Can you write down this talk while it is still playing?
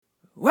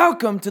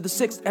Welcome to the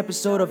 6th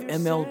episode of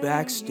ML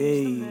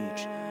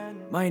Backstage.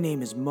 My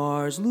name is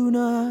Mars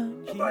Luna,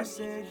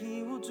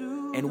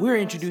 and we're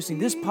introducing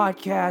this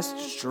podcast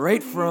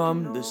straight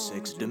from the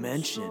 6th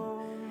dimension.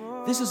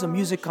 This is a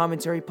music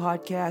commentary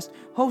podcast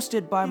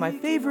hosted by my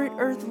favorite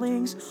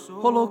Earthlings,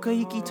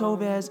 Holokaiki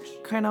Tobez,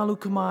 Kainalu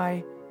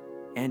Kamai,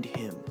 and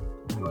him.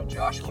 You and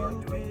Joshua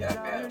are doing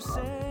that bad,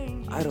 huh?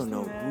 I don't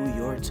know who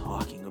you're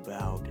talking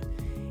about.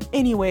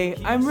 Anyway,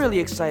 I'm really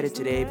excited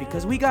today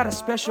because we got a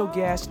special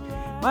guest,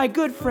 my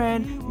good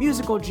friend,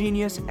 musical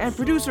genius, and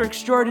producer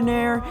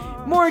extraordinaire,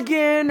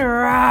 Morgan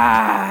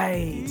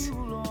Wright.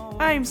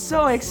 I'm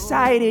so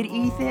excited,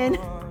 Ethan.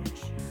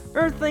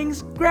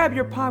 Earthlings, grab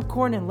your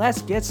popcorn and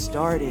let's get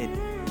started.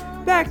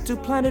 Back to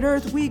planet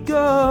Earth we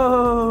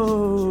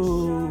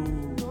go.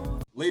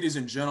 Ladies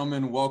and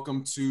gentlemen,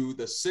 welcome to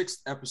the 6th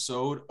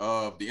episode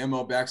of the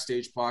ML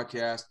Backstage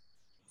podcast.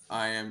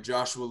 I am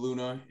Joshua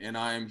Luna, and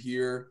I am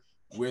here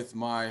with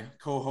my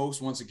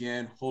co-host once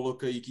again,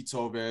 Holokaiki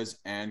Tobez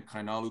and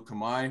Kainalu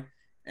Kamai.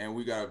 And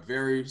we got a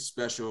very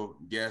special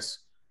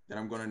guest that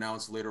I'm going to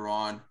announce later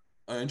on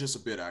in just a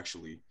bit,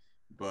 actually.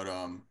 But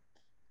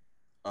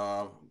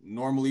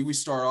normally we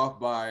start off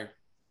by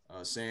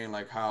saying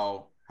like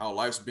how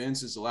life's been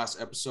since the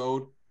last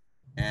episode,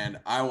 and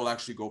I will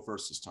actually go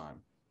first this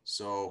time.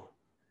 So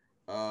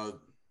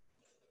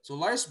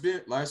life's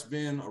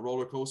been a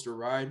roller coaster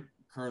ride.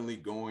 Currently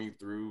going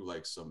through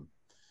like some,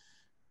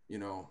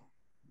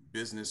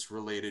 business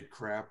related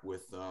crap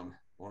with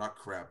well, not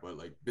crap, but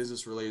like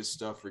business related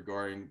stuff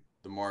regarding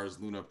the Mars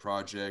Luna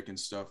project and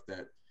stuff that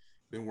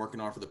I've been working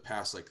on for the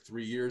past like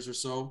 3 years or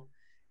so,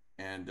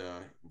 and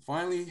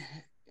finally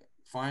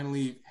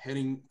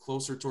heading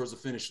closer towards the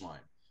finish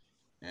line.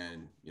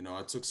 And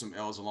I took some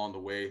L's along the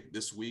way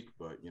this week,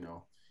 but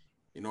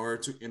in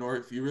order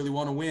if you really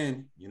want to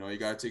win, you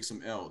got to take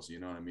some L's,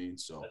 you know what I mean?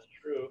 So That's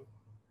true.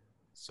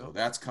 So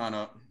that's kind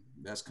of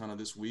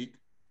this week.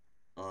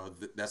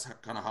 That's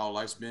kind of how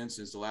life's been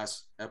since the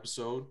last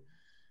episode.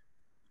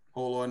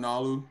 Holo and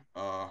Nalu,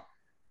 how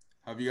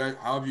have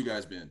you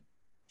guys been?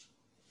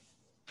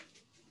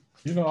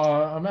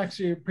 I'm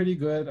actually pretty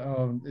good.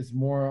 It's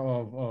more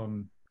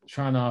of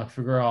trying to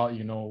figure out,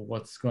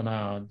 what's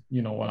gonna,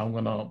 what I'm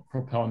gonna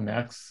propel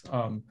next.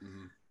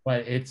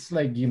 But it's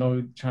like,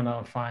 trying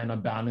to find a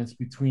balance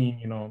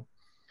between,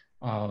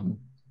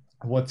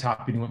 what's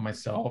happening with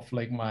myself,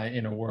 like my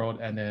inner world,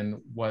 and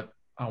then what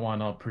I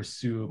want to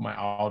pursue my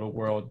outer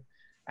world,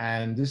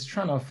 and just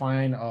trying to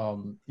find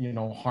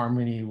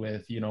harmony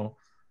with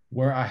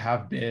where I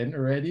have been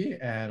already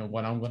and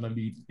what I'm going to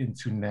lead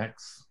into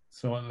next.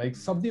 So like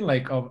something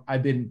like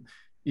I've been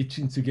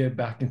itching to get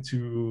back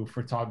into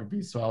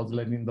photography, so I was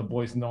letting the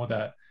boys know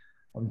that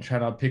I'm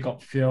trying to pick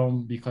up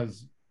film,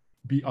 because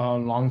a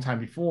long time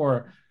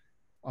before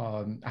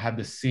I had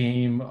the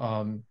same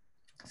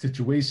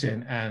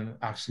situation, and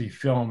actually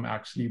film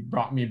actually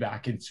brought me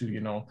back into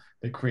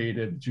the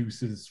creative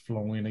juices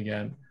flowing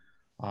again.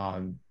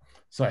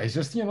 So it's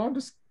just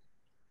just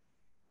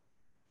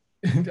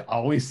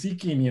always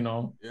seeking,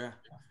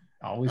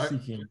 always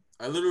seeking.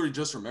 I literally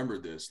just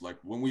remembered this, like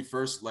when we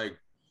first like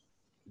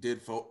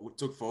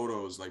took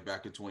photos like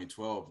back in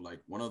 2012,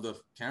 like one of the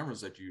cameras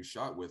that you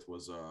shot with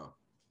was a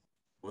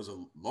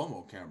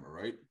Lomo camera,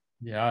 right?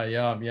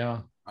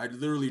 Yeah. I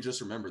literally just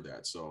remembered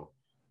that. So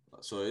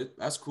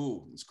that's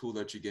cool. It's cool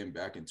that you're getting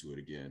back into it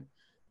again.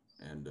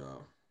 And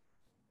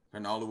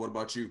Aldo, what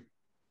about you?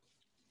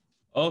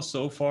 Oh,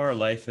 so far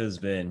life has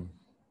been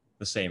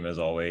the same as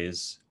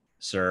always.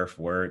 Surf,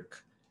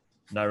 work,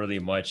 not really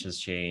much has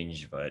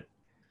changed, but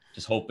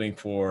just hoping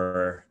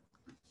for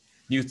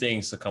new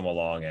things to come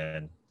along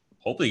and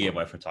hopefully get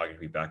my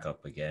photography back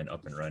up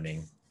and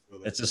running.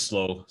 It's just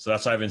slow. So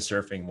that's why I've been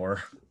surfing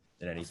more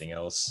than anything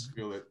else. I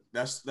feel it.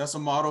 That's a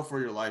motto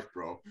for your life,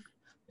 bro.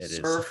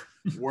 Surf,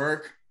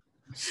 work,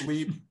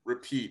 sleep,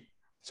 repeat.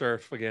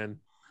 Surf again.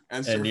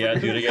 And yeah,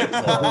 do it again.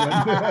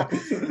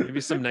 Maybe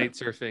some night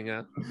surfing.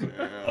 Yeah.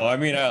 Oh, I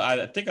mean,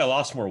 I think I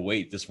lost more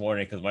weight this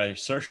morning because my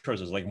surf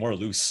shorts was like more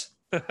loose.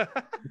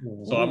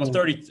 So I was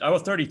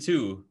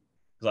 32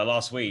 because I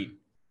lost weight.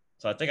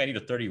 So I think I need a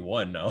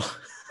 31 now.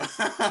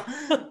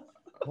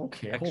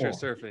 Okay. Extra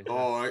surfing.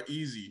 Oh,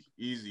 easy.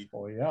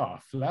 Oh yeah,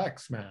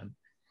 flex, man.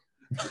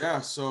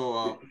 Yeah.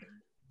 So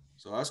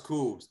that's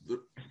cool.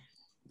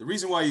 The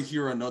reason why you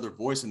hear another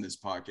voice in this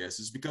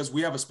podcast is because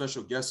we have a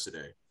special guest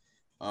today.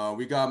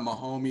 We got my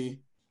homie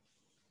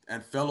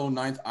and fellow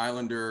Ninth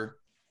Islander,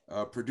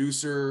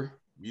 producer,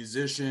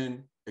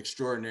 musician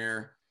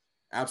extraordinaire,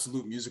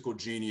 absolute musical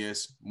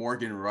genius,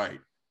 Morgan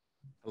Wright.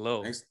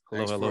 Hello.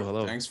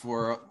 Hello. Thanks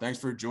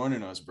for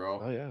joining us,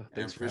 bro. Oh yeah.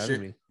 Thanks for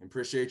having me.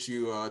 Appreciate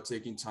you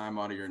taking time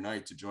out of your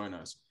night to join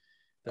us.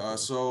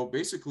 So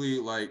basically,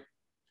 like,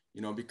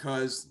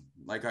 because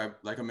like I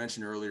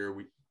mentioned earlier,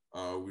 we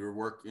were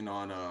working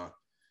on a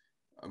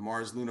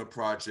Mars Luna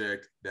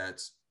project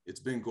it's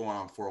been going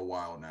on for a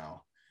while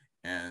now,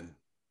 and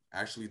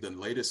actually the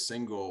latest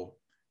single,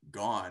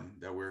 Gone,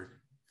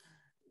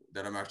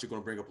 that I'm actually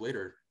going to bring up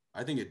later,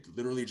 I think it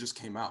literally just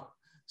came out.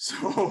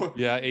 So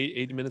Yeah,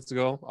 8 minutes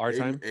ago, our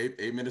time.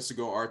 8 minutes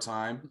ago, our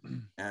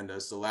time. And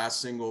it's the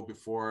last single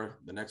before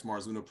the next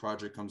Mars Luna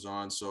project comes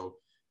on. So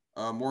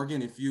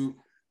Morgan, if you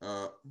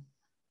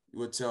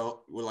would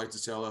like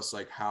to tell us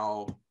like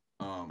how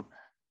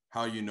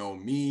you know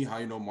me, how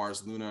you know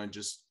Mars Luna, and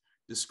just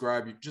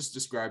describe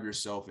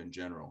yourself in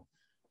general,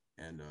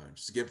 and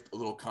just give a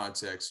little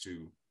context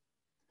to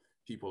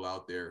people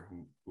out there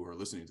who are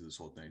listening to this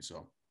whole thing.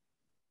 So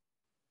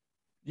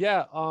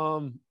Yeah,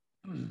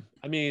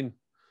 I mean,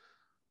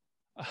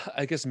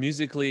 I guess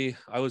musically,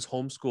 I was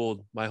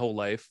homeschooled my whole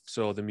life.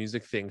 So the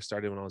music thing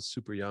started when I was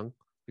super young,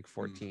 like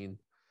 14,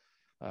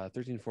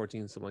 13,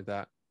 14, something like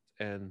that.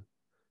 And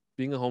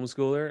being a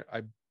homeschooler,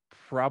 I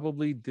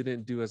probably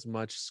didn't do as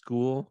much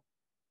school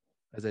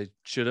as I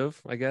should have,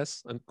 I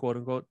guess, and quote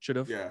unquote, should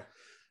have.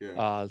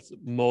 Yeah.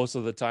 Most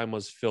of the time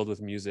was filled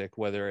with music,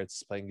 whether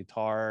it's playing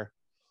guitar.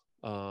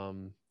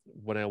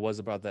 When I was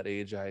about that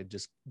age, I had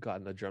just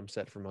gotten a drum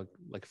set from a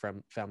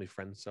family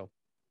friend. So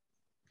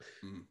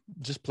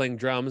just playing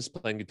drums,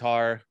 playing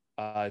guitar.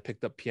 I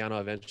picked up piano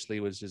eventually,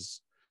 which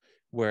is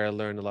where I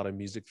learned a lot of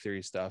music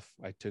theory stuff.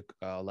 I took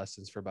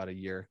lessons for about a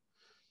year,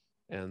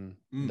 and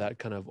that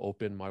kind of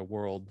opened my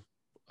world.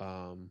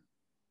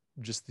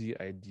 Just the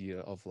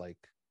idea of like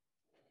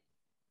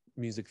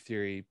music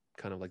theory,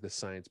 kind of like the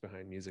science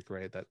behind music,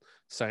 right? That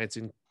science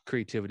and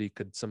creativity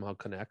could somehow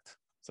connect.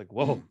 It's like,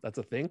 whoa, that's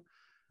a thing.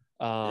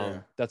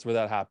 That's where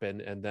that happened.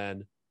 And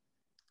then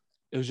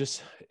it was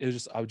just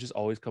I would just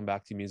always come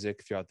back to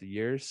music throughout the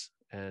years.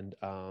 And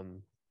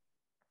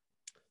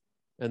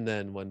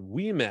then when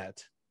we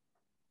met,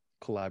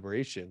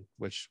 collaboration,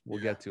 which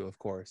we'll get to, of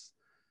course.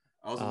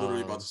 I was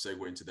literally about to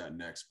segue into that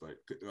next, but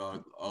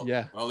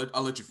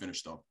I'll let you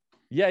finish though.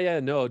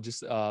 No,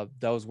 just that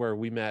was where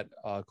we met.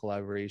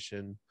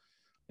 Collaboration.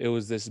 It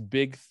was this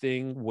big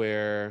thing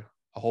where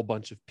a whole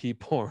bunch of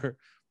people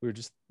we were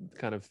just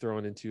kind of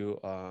thrown into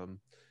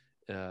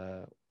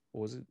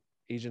what was it?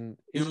 Asian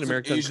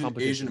American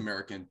competition. Asian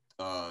American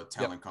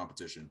talent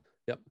competition.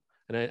 Yep.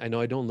 And I know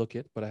I don't look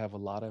it, but I have a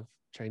lot of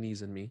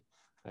Chinese in me,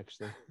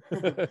 actually.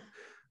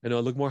 I know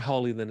I look more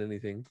Hawley than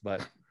anything,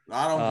 but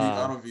I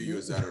don't view you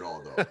as that at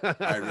all, though.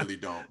 I really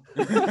don't.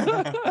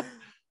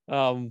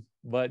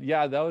 But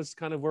yeah, that was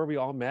kind of where we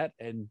all met,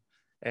 and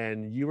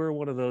you were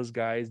one of those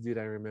guys, dude.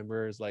 I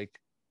remember is like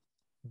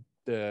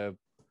the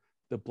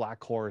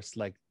black horse,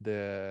 like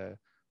the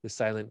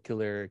silent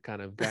killer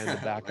kind of guy in the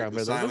background.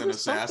 Like but there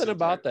was something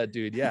about that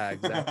dude. Yeah,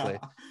 exactly.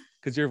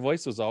 Because your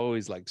voice was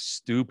always like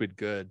stupid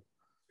good,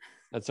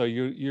 and so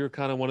you're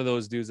kind of one of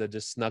those dudes that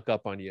just snuck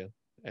up on you,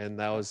 and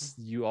that was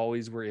you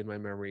always were in my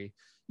memory.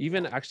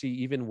 Even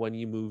when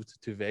you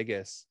moved to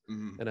Vegas,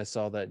 and I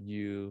saw that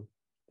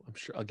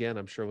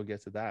I'm sure we'll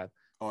get to that.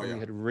 Oh, yeah. You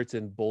had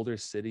written Boulder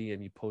City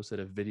and you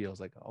posted a video. I was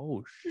like,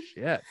 oh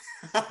shit,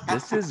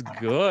 this is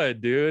good,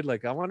 dude.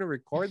 Like, I want to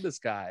record this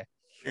guy.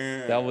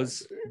 Yeah.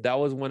 That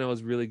was when I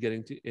was really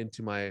getting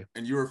into my.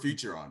 And you were a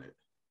feature on it.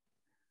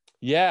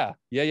 Yeah.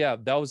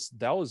 That was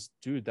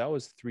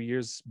 3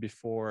 years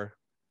before.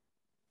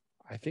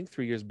 I think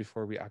 3 years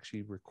before we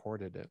actually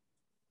recorded it.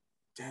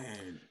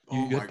 Dang.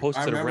 You had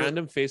posted a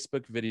random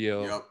Facebook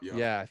video. Yep.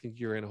 Yeah, I think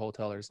you were in a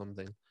hotel or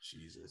something.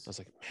 Jesus. I was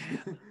like,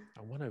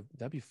 man,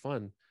 that'd be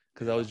fun.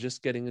 Because I was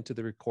just getting into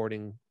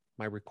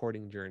my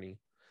recording journey.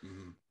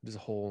 There's a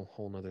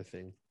whole nother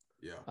thing.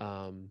 Yeah.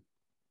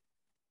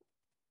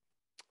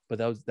 But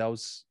that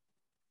was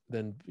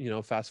then,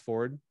 fast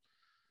forward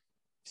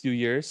a few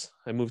years,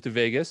 I moved to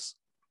Vegas.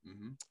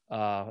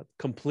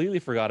 Completely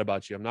forgot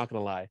about you. I'm not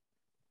gonna lie.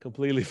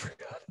 Completely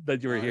forgot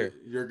that you were here.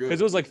 You're good. Because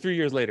it was like 3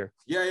 years later.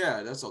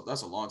 Yeah. That's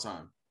a long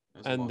time.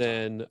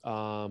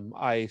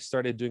 I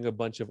started doing a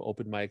bunch of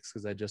open mics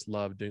because I just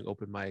love doing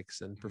open mics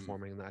and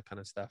performing and that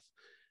kind of stuff.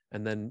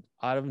 And then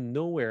out of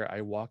nowhere,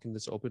 I walk in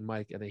this open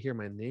mic and I hear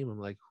my name. I'm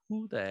like,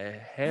 who the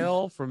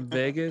hell from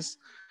Vegas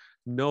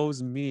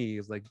knows me?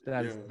 It's like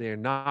that. They're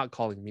not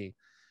calling me.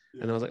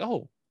 And I was like,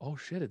 oh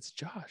shit, it's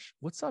Josh.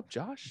 What's up,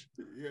 Josh?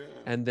 Yeah.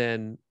 And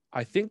then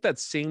I think that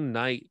same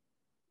night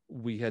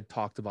we had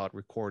talked about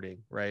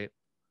recording, right?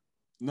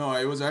 No,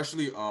 it was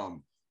actually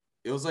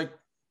it was like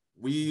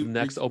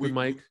open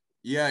mic.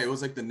 It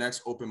was like the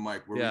next open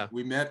mic where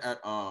we met at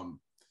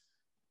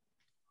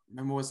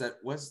remember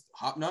was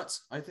Hop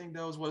Nuts? I think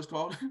that was what it's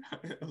called.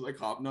 It was like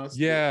Hop Nuts.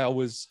 Yeah, it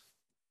was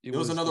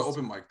another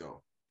open mic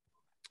though.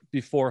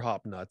 Before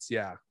Hop Nuts,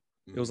 yeah.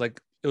 It was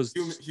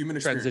human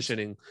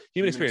transitioning.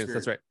 Human experience.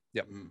 That's right.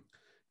 Yep.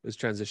 It was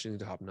transitioning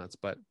to Hop Nuts,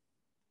 but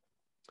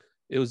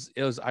it was.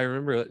 I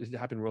remember it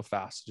happened real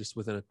fast, just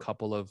within a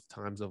couple of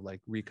times of like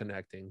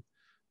reconnecting.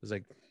 It was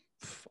like,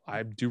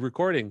 I do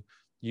recording.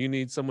 You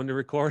need someone to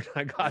record.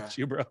 I got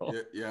you, bro.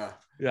 Yeah.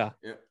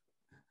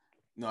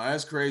 No,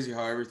 that's crazy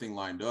how everything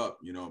lined up,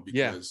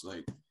 because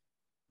like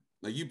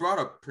you brought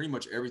up pretty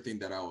much everything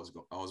that I was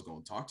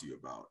going to talk to you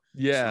about.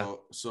 Yeah.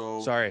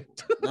 So sorry.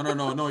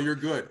 No, you're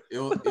good.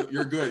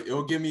 You're good.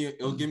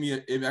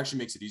 It actually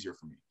makes it easier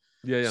for me.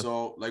 Yeah.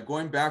 So like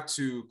going back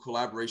to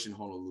Collaboration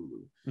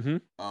Honolulu,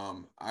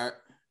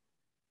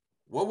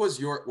 what was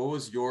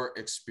your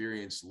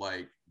experience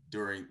like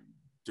during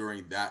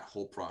that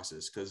whole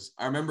process. Because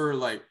I remember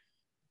like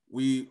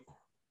we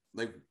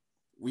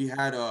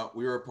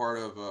were a part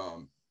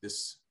of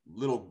this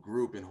little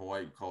group in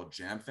Hawaii called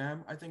Jam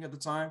Fam, I think at the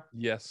time.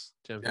 Yes,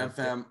 Jam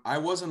Fam. I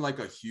wasn't like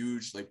a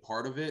huge like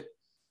part of it,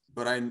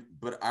 but I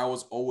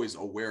was always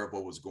aware of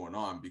what was going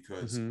on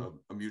because of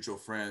a mutual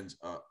friend,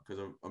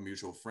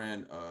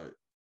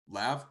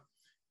 Lav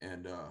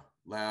and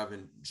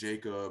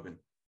Jacob and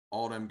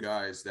all them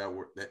guys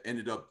that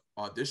ended up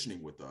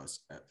auditioning with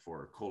us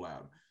for a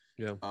collab.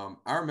 Yeah.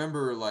 I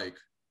remember like,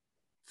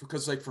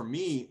 because like for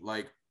me,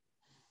 like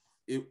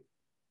it,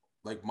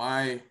 like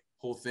my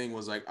whole thing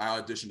was like I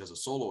auditioned as a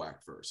solo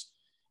act first.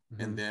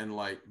 And then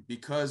like,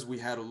 because we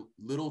had a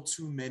little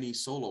too many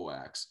solo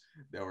acts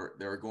that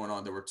were going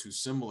on, that were too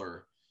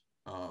similar.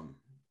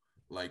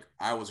 Like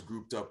I was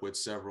grouped up with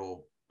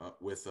several,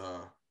 with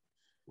our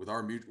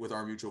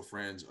mutual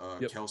friends,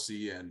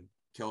 Kelsey and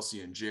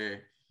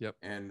Jay. Yep.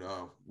 And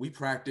we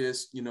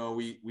practiced, you know,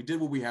 we did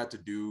what we had to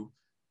do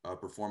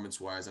performance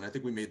wise. And I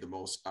think we made the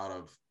most out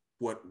of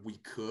what we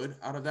could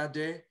out of that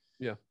day.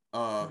 Yeah.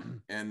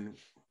 And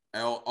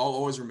I'll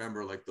always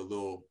remember like the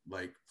little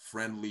like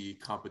friendly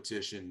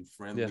competition,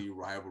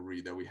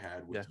 rivalry that we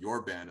had with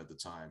your band at the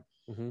time,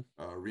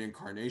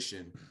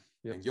 Reincarnation.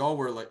 Yep. And y'all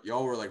were like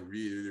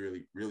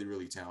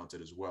really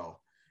talented as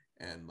well.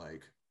 And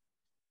like,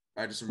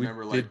 I just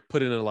remember we did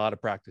put in a lot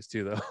of practice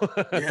too, though.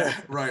 Yeah,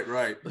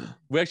 right.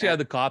 We actually had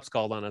the cops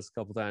called on us a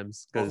couple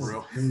times because,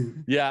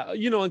 yeah,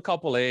 you know, in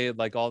couple A,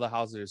 like all the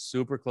houses are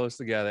super close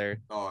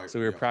together. So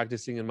we were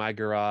practicing in my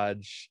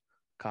garage.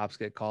 Cops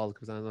get called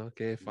because I'm like,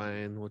 okay,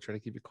 fine, we'll try to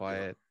keep it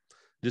quiet.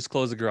 Just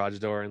close the garage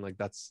door, and like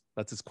that's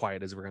as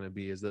quiet as we're gonna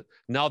be. Is that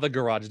now the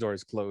garage door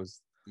is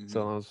closed?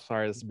 So I'm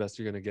sorry, that's the best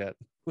you're gonna get.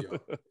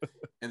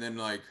 And then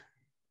like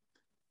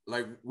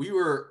we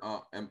were,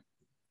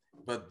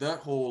 but that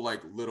whole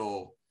like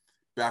little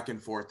back and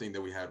forth thing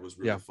that we had was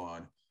really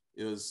fun.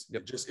 It was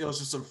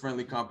just some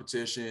friendly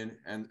competition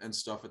and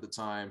stuff at the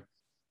time.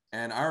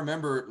 And I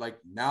remember like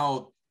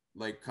now,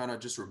 like kind of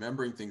just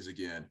remembering things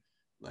again.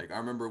 Like I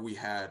remember we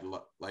had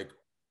like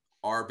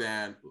our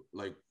band,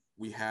 like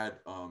we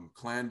had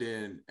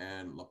Clandon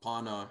and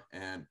Lapana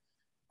and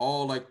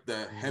all like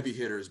the heavy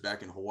hitters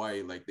back in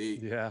Hawaii. Like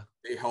they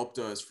helped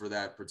us for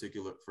that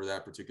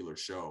particular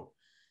show.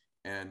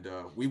 And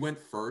we went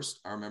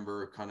first. I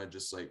remember kind of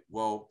just like,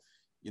 well,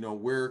 you know,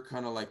 we're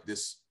kind of like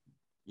this,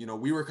 you know,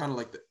 we were kind of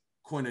like the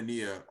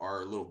Koinonia,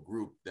 our little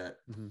group that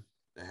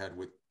had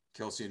with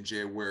Kelsey and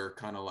Jay, were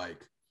kind of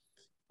like,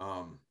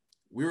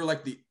 we were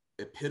like the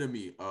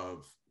epitome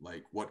of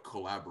like what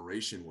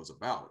collaboration was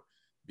about,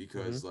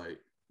 because like,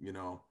 you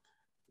know,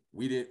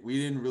 we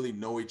didn't really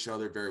know each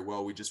other very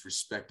well. We just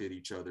respected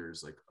each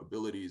other's like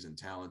abilities and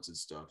talents and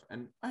stuff.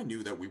 And I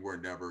knew that we were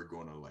never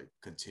going to like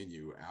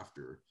continue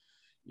after,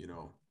 you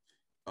know,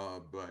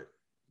 but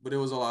it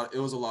was a lot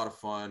of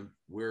fun.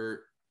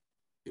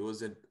 It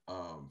was at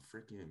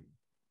freaking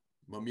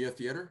Mamiya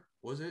Theater,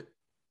 was it?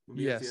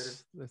 Mamiya Theater?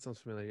 That sounds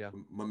familiar. Yeah.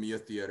 Mamiya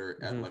Theater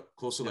at like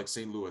close to like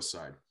St. Louis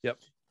side. Yep.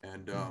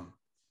 And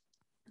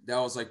that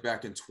was like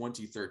back in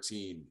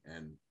 2013,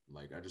 and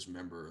like I just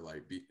remember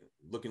like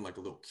looking like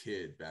a little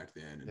kid back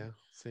then. And,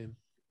 same.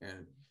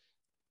 And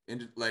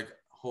like,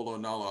 hold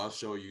on, Nala, I'll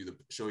show you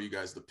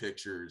guys the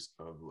pictures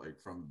of like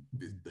from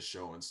the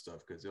show and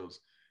stuff, because it was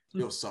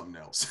something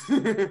else.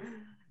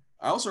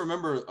 I also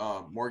remember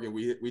Morgan,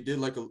 we did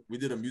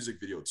a music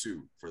video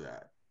too for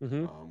that.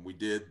 We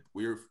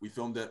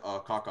filmed at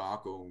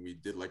Kaka'ako, and we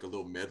did like a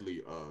little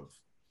medley of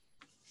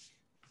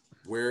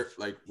Where's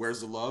the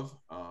Love,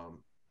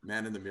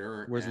 Man in the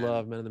Mirror. Where's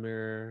Love, Man in the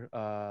Mirror.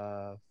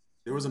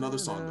 There was another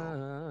song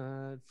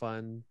though.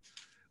 Fun.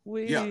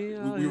 We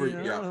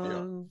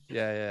were.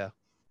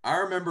 I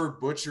remember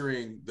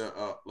butchering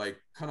the like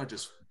kind of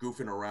just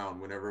goofing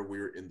around whenever we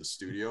were in the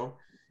studio.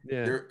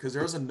 Yeah. Because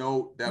there was a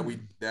note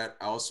that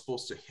I was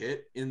supposed to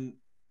hit in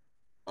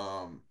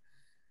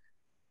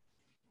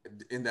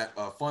that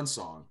fun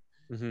song.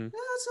 And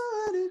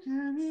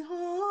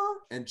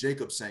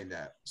Jacob sang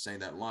that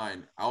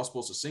line. I was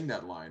supposed to sing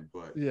that line,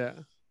 but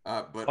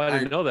but I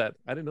didn't know that.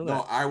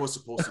 No, I was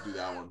supposed to do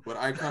that one, but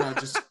I kind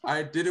of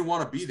I didn't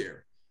want to be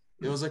there.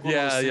 It was like you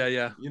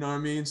know what I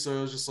mean. So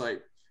it was just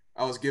like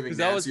I was giving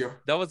Nancy.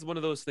 That was one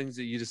of those things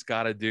that you just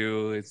gotta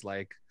do. It's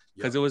like,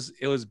 because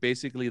it was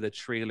basically the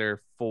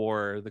trailer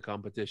for the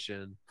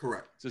competition.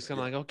 Correct. So it's kind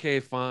of like, okay,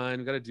 fine,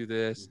 we got to do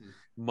this.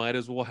 Might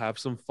as well have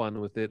some fun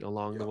with it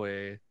along the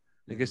way.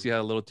 I guess you had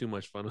a little too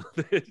much fun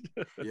with it.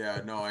 It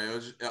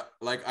was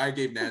like I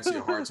gave Nancy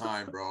a hard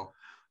time, bro.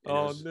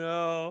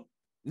 No.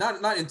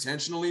 Not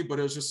intentionally, but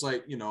it was just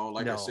like, you know,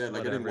 like I said,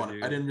 like I didn't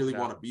really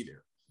want to be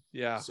there.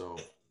 Yeah. So,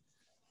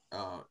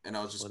 and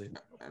I was just, and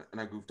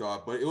I goofed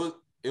off, but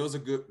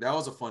that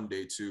was a fun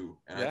day too.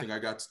 And I think I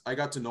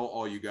got to know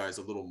all you guys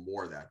a little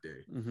more that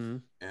day.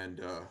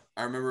 And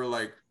I remember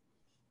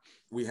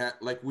we had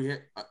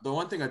the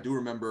one thing I do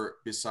remember,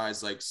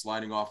 besides like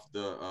sliding off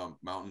the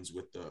mountains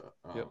with the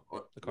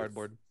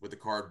cardboard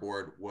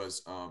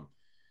was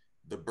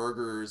the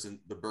burgers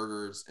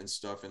and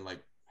stuff, and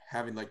like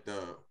having like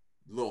the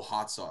little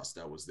hot sauce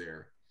that was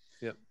there.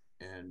 Yep.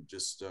 And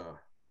just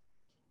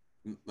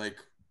like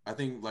I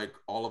think like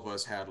all of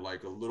us had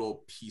like a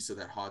little piece of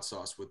that hot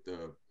sauce with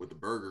the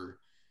burger,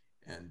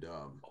 and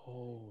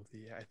Oh,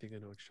 yeah, I think I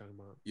know what you're talking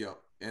about. yeah,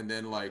 and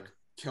then like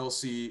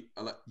Kelsey,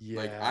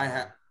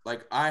 Yeah.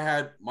 I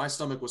had my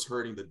stomach was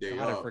hurting the day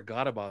God, I of.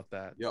 forgot about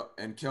that. Yeah,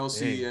 and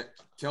Kelsey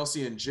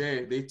and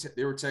Jay,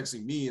 they were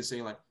texting me and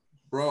saying like,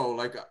 bro,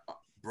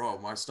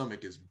 my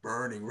stomach is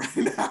burning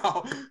right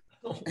now.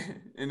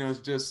 And it was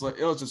just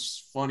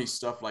funny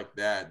stuff like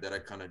that I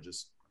kind of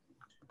just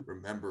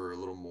remember a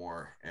little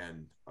more.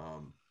 And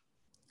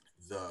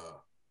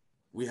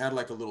we had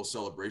like a little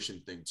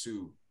celebration thing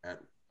too at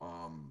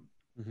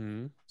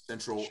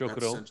Central.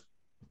 Shokuro.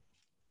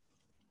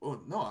 Oh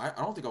no, I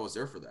don't think I was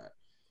there for that.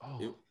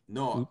 Oh,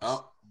 No,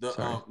 Sorry.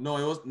 no,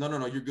 it was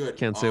no, you're good.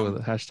 Can't say with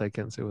it. Hashtag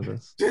can't say with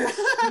us. No,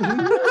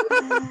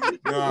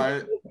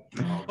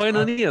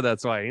 Koinonia,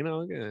 that's why, you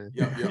know. yeah.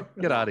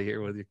 Get out of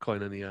here with your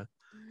koinonia.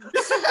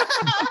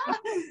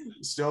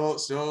 still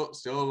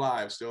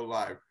alive.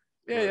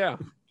 Yeah.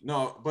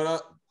 No,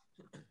 but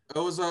it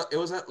was at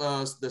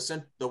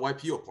the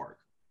Waipio Park,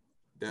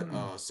 that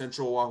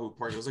Central Oahu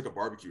Park. It was like a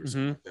barbecue or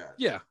something like that.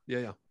 Yeah.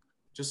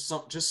 Just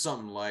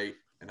something light.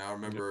 And I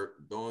remember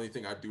the only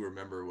thing I do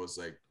remember was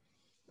like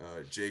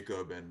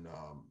Jacob and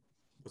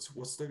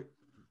what's the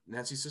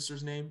Nancy's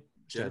sister's name?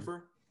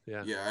 Jennifer.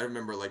 Yeah. Yeah, I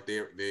remember like they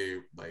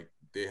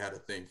had a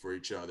thing for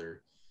each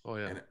other. Oh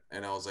yeah.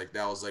 And I was like,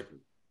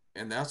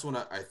 and that's when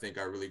I think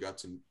I really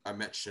I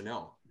met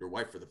Chanel, your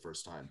wife, for the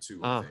first time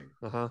too, I think.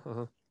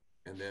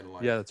 And then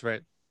like, yeah, that's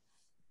right.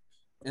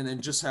 And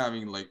then just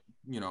having like,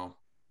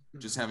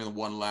 just having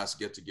one last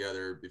get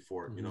together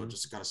before,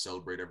 just to kind of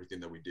celebrate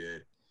everything that we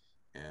did.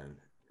 And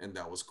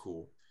that was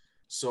cool.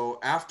 So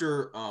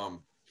after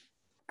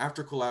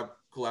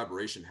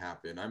collaboration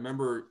happened, I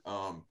remember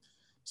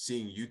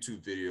seeing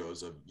YouTube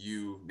videos of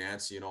you,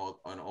 Nancy, and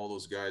all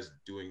those guys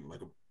doing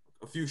like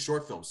a few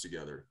short films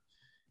together.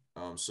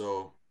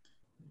 So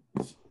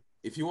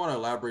if you want to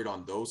elaborate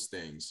on those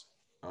things,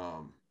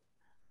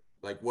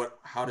 like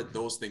how did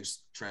those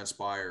things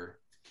transpire?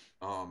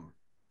 How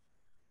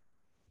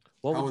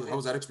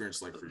was that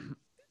experience like for you?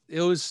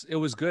 It was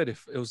good.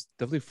 It was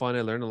definitely fun.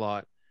 I learned a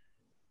lot.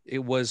 We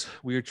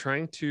were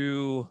trying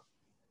to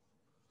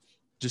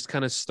just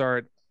kind of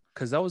start,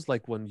 because that was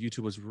like when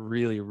YouTube was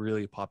really,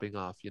 really popping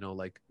off, it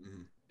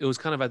was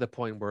kind of at the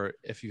point where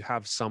if you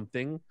have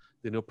something,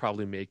 then you'll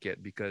probably make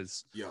it,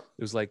 because it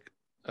was like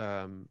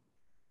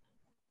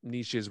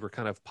niches were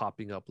kind of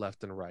popping up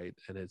left and right.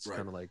 And it's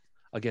kind of like,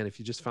 again, if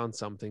you just found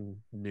something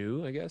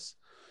new, I guess.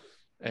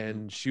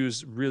 And she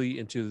was really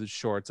into the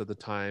shorts at the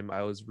time.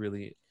 I was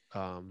really,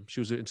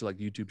 she was into like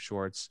YouTube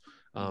shorts.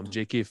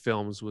 JK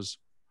Films was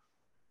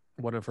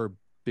one of her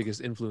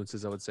biggest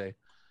influences, I would say.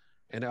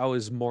 And I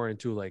was more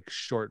into like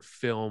short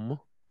film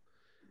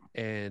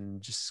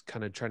and just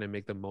kind of trying to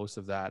make the most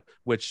of that,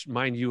 which,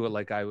 mind you,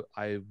 like I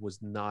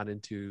was not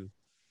into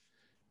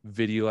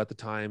video at the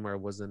time, or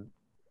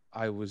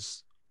I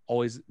was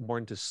always more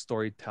into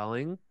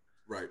storytelling.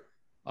 Right.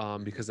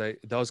 Because that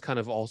was kind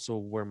of also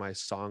where my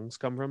songs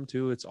come from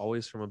too. It's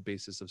always from a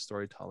basis of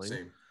storytelling.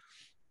 Same.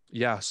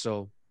 Yeah.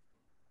 So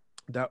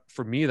that,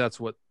 for me, that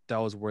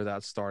was where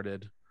that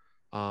started.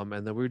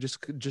 And then we were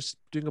just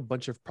doing a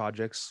bunch of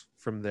projects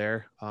from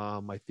there.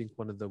 I think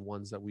one of the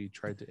ones that we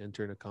tried to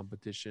enter in a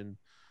competition,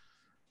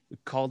 we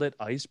called it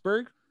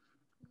Iceberg.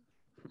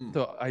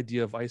 The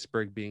idea of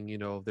iceberg being,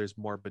 there's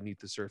more beneath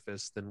the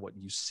surface than what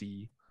you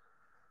see.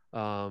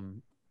 That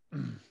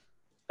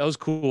was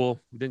cool.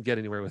 We didn't get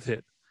anywhere with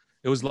it.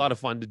 It was a lot of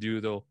fun to do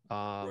though.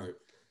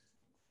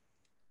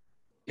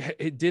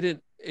 It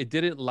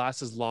didn't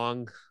last as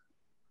long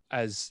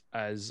as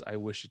I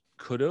wish it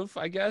could have,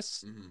 I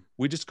guess.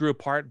 We just grew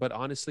apart, but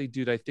honestly,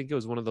 dude, I think it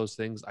was one of those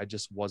things I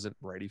just wasn't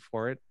ready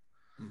for it.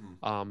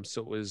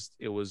 So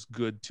it was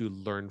good to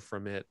learn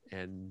from it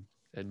and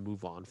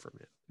move on from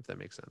it, if that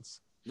makes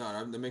sense. No,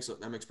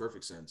 that makes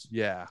perfect sense.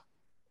 Yeah.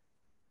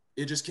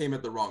 It just came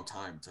at the wrong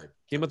time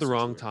Came at the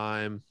wrong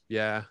time.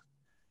 Yeah.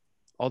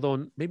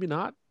 Although maybe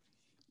not,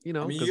 you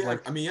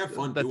have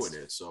fun doing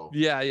it. So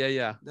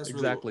yeah. That's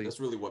exactly. That's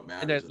really what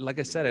matters. And like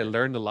I said, I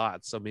learned a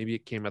lot. So maybe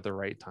it came at the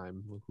right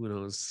time. Who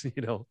knows,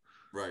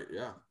 Right.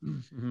 Yeah,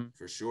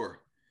 for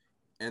sure.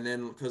 And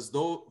then because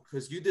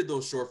you did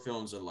those short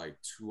films in like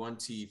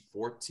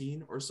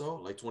 2014 or so,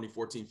 like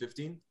 2014,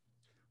 15.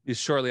 Is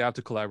shortly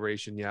after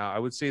collaboration. Yeah. I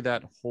would say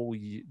that whole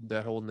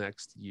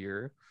next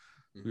year,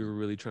 we were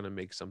really trying to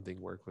make something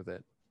work with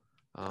it.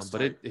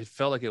 But it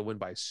felt like it went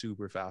by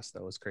super fast.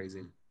 That was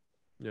crazy.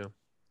 Yeah,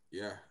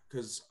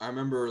 because I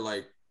remember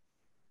like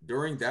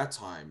during that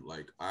time,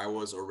 like I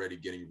was already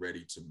getting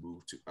ready to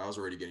move to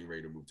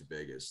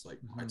Vegas. Like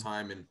my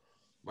time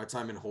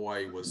in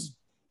Hawaii was,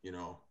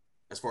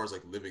 as far as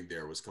like living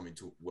there was coming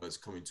to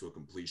a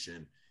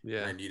completion.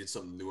 Yeah, and I needed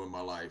something new in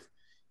my life,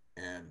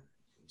 and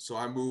so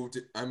I moved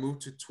to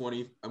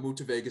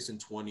Vegas in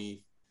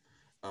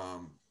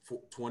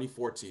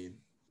 2014.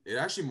 It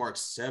actually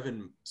marks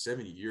 7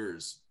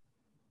 years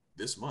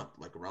this month,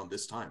 like around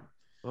this time.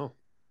 Oh.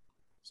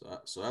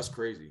 So that's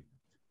crazy.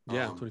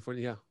 Yeah,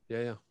 2040.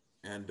 Yeah.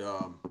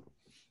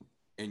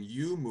 And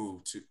you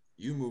moved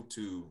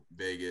to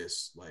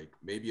Vegas like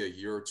maybe a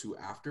year or two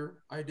after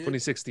I did.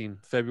 2016,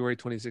 February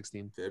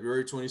 2016.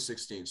 February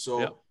 2016. So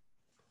Yep.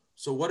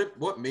 so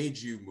what made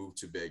you move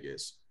to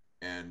Vegas,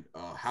 and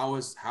how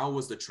was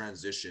the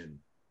transition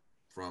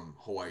from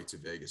Hawaii to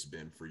Vegas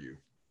been for you?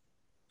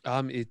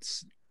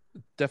 It's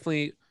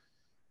definitely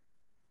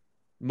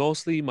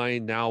mostly my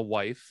now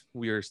wife.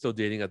 We were still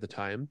dating at the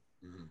time.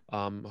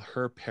 Mm-hmm.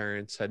 Her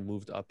parents had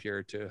moved up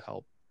here to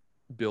help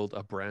build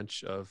a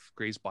branch of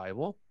Grace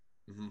Bible.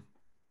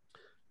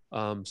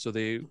 Mm-hmm. So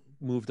they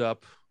moved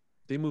up.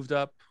 I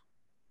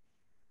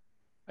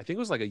think it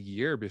was like a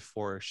year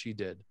before she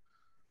did,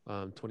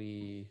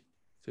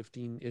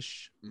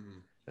 2015-ish. Mm-hmm.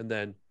 And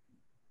then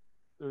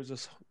there's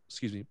this,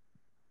 excuse me,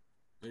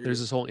 No, there's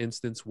this whole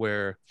instance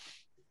where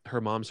her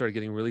mom started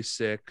getting really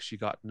sick. She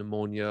got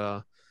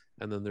pneumonia.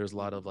 And then there's a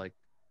lot of like,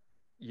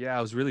 yeah,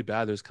 it was really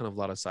bad. There's kind of a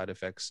lot of side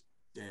effects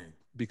Dang.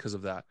 because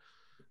of that.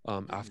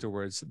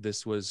 Afterwards,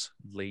 this was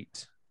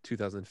late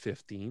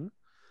 2015. Mm-hmm.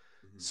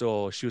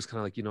 So she was kind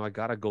of like, I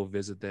gotta go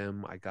visit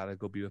them. I gotta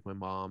go be with my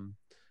mom.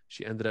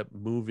 She ended up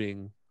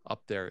moving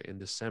up there in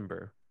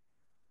December.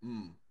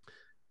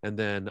 And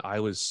then I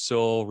was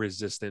so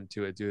resistant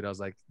to it, dude. I was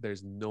like,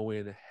 there's no way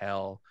in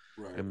hell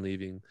I'm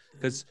leaving.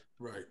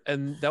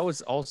 And that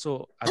was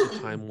also at the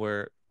time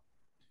where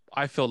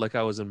I felt like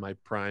I was in my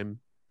prime,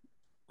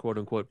 quote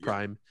unquote,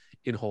 prime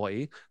in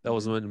Hawaii. That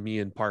was when me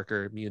and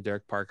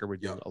Derek Parker were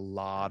doing a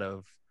lot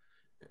of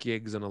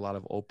gigs and a lot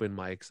of open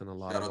mics and a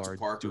lot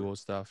of our duo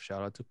stuff.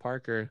 Shout out to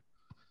Parker.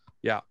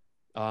 Yeah.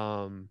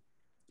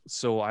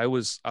 So I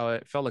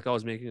felt like I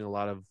was making a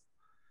lot of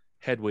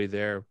headway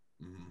there.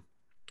 Mm-hmm.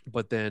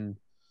 But then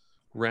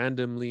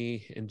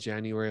randomly in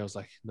January, I was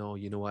like, no,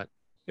 you know what?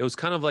 It was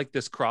kind of like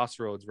this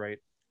crossroads, right?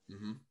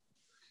 Mm-hmm.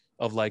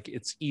 Of like,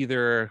 it's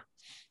either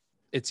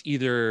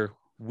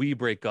we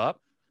break up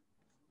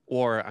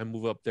or I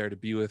move up there to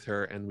be with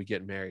her and we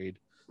get married.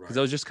 Because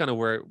that was just kind of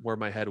where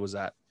my head was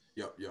at.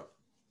 Yep.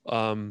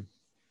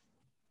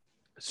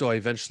 So I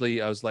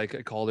was like,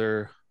 I called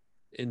her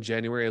in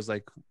January. I was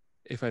like,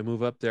 if I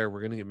move up there,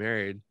 we're going to get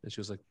married. And she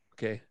was like,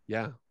 okay,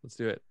 yeah, let's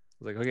do it. I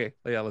was like, okay,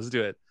 yeah, let's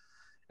do it.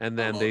 And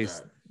then they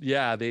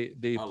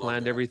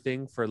planned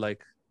everything for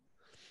like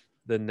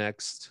the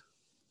next,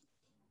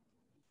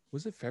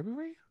 was it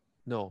February?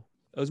 No,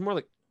 it was more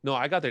like, no,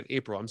 I got there in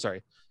April. I'm sorry.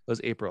 It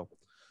was April.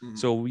 Mm-hmm.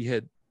 So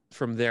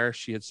from there,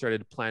 she had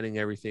started planning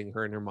everything,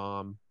 her and her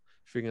mom,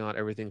 figuring out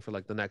everything for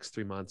like the next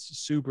 3 months,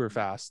 super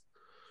fast.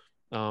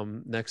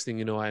 Next thing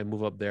you know, I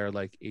move up there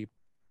like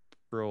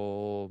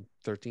April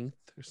 13th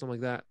or something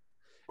like that.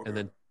 Okay. And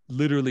then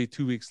literally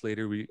 2 weeks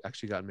later, we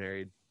actually got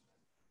married.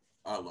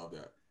 I love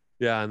that.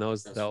 Yeah. And that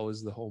was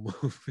the whole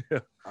move. Yeah.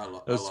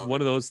 It was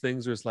one of those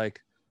things where it's like,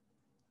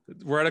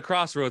 we're at a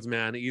crossroads,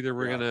 man. Either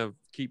we're going to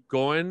keep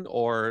going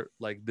or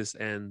like this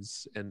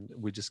ends, and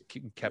we just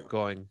kept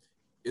going.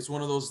 It's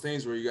one of those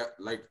things where you got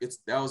like,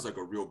 that was like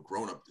a real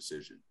grown-up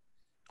decision.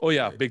 Oh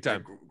yeah. Big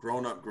time. Like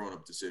grown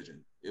up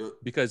decision.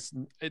 Because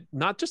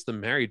not just the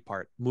married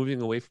part, moving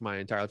away from my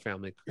entire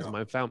family, because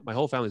my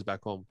whole family's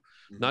back home,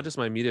 not just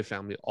my immediate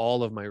family,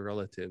 all of my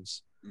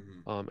relatives,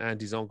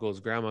 aunties, uncles,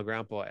 grandma,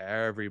 grandpa,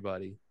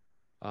 everybody.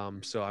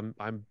 So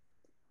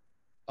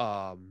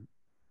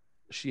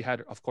she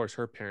had, of course,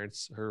 her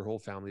parents, her whole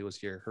family was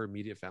here, her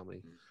immediate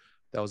family.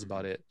 That was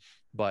about it.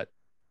 But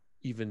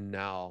even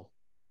now,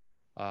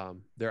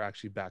 they're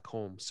actually back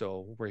home.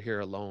 So we're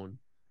here alone,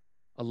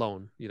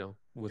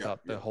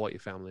 without the Hawaii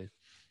family.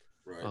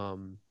 Right.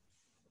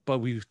 But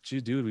we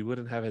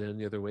wouldn't have it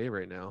any other way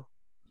right now.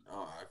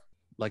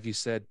 Like you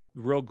said,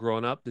 real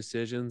grown-up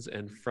decisions.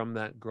 And from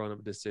that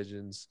grown-up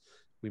decisions,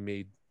 we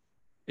made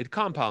it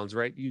compounds,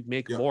 right? You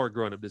make more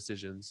grown-up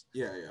decisions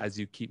as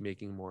you keep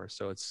making more.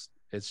 So it's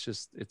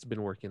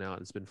been working out.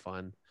 It's been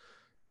fun.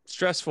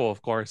 Stressful,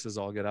 of course, as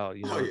all get out,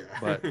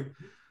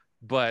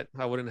 but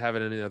I wouldn't have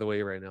it any other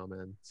way right now,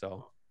 man.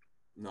 So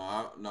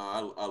I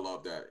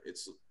love that.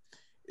 It's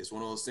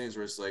one of those things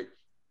where it's like,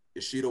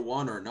 is she the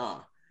one or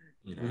not?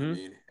 You know what I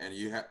mean?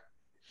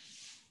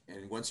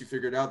 And once you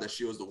figured out that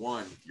she was the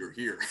one, you're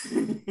here.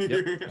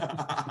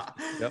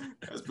 Yep.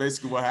 That's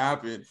basically what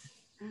happened.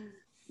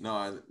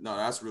 No,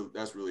 that's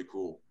really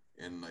cool.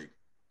 And like,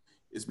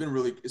 it's been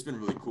really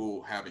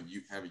cool having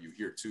you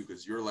here too,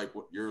 because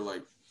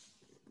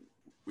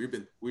we've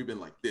been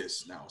like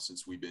this now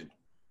since we've been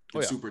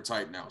super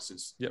tight now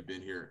since you've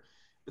been here.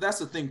 But that's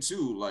the thing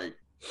too, like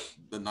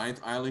the Ninth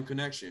Island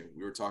connection.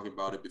 We were talking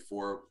about it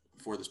before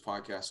this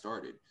podcast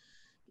started.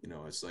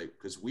 It's like,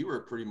 because we were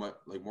pretty much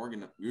like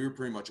Morgan, we were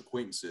pretty much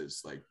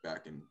acquaintances like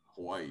back in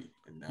Hawaii,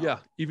 and now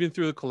even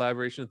through the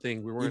collaboration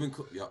thing, we weren't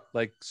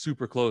like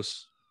super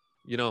close.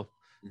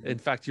 In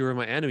fact, you were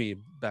my enemy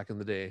back in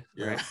the day,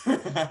 right?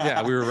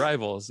 Yeah, we were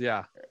rivals.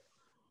 Yeah,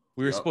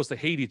 we were supposed to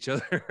hate each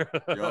other.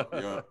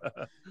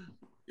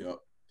 Yep.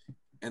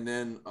 And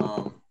then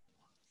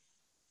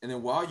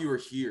while you were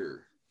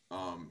here,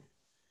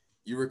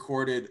 you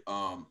recorded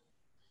 2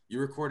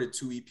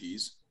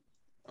 EPs.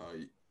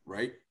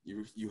 right?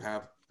 You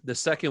have. The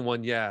second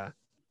one, yeah.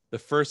 The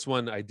first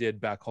one I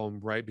did back home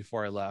right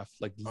before I left,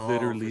 like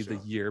literally the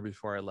year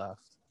before I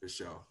left. For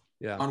sure.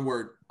 Yeah.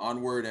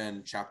 Onward,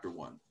 and chapter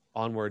 1.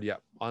 Onward, yeah.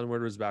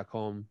 Onward was back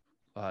home,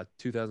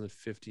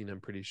 2015, I'm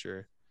pretty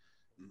sure.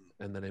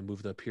 And then I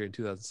moved up here in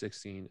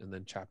 2016, and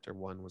then chapter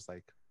 1 was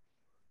like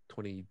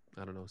 20,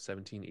 I don't know,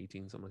 17,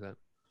 18, something like that.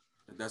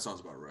 That sounds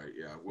about right.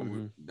 Yeah.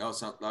 When that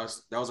was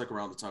like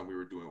around the time we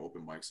were doing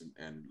open mics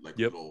and like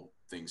little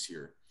things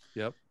here.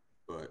 Yep.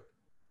 But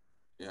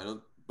yeah,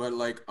 but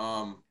like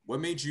what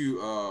made you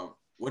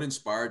what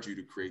inspired you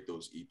to create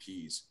those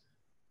EPs?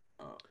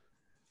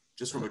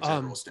 Just from a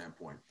general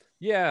standpoint.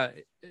 Yeah,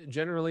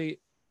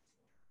 generally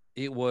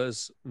it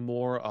was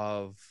more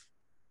of,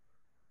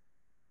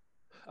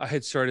 I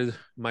had started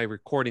my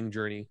recording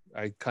journey.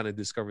 I kind of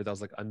discovered that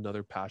was like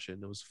another passion.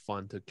 It was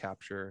fun to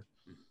capture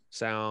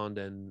sound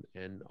and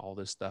all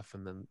this stuff.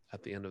 And then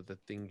at the end of the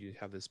thing, you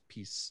have this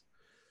piece,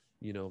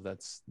 you know,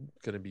 that's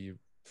going to be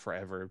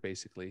forever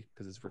basically,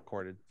 because it's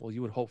recorded. Well,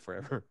 you would hope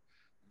forever,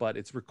 but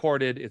it's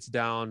recorded, it's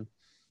down,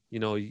 you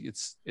know,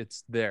 it's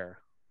there.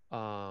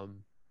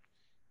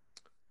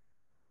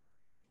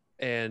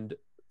 And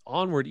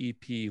Onward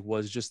EP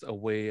was just a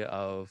way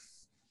of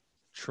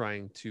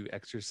trying to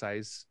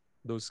exercise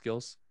those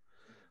skills.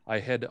 I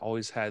had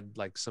always had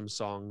like some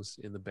songs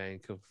in the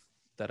bank of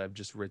that I've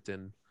just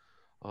written.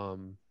 I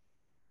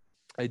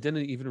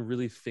didn't even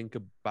really think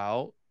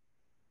about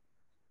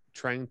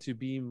trying to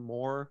be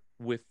more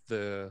with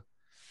the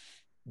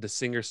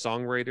singer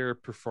songwriter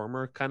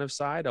performer kind of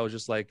side. I was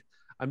just like,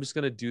 I'm just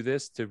going to do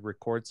this to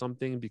record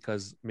something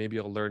because maybe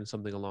I'll learn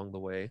something along the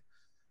way,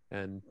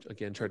 and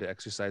again try to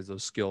exercise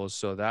those skills.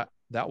 So that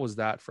was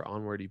that for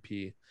Onward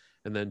EP.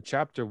 And then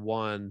chapter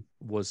 1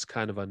 was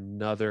kind of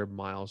another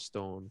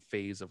milestone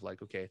phase of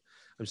like, okay,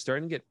 I'm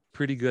starting to get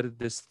pretty good at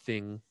this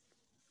thing.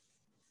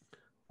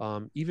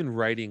 Even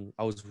writing,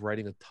 I was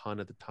writing a ton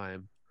at the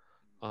time.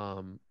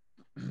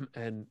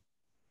 And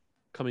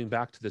coming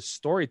back to the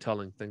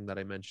storytelling thing that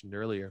I mentioned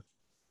earlier,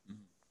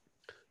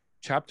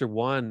 chapter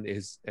 1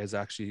 is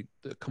actually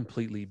a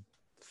completely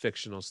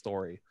fictional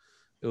story.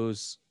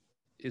 It's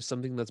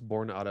something that's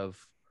born out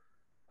of,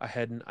 I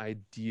had an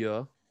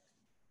idea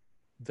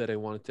that I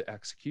wanted to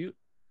execute,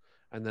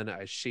 and then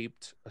I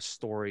shaped a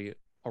story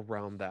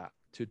around that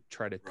to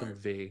try to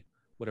convey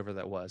whatever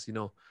that was, you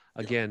know,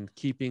 again,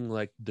 keeping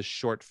like the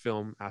short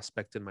film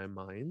aspect in my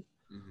mind,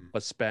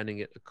 but spanning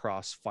it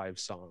across 5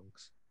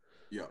 songs.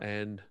 Yeah.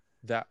 And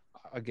that,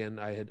 again,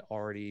 I had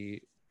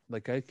already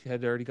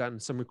gotten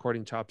some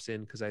recording chops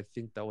in, because I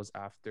think that was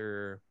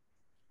after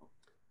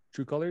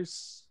True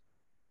Colors.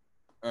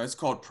 It's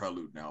called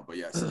Prelude now, but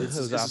yes, it's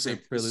the same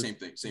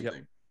thing.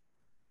 Thing.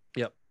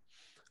 Yep.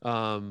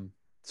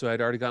 So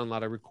I'd already gotten a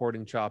lot of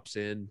recording chops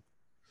in,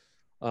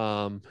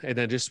 and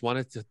I just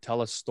wanted to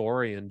tell a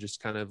story, and just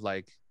kind of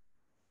like,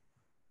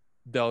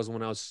 that was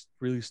when I was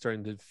really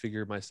starting to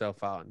figure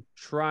myself out and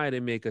try to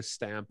make a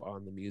stamp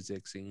on the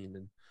music scene,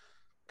 and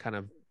kind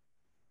of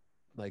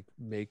like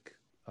make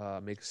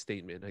a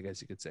statement, I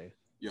guess you could say.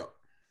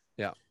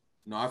 Yeah.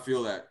 No, I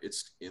feel that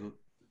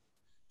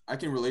I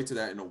can relate to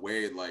that in a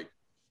way, like,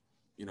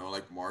 you know,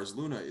 like Mars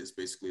Luna is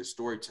basically a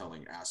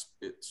storytelling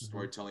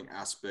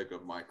aspect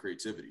of my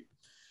creativity,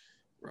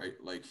 right?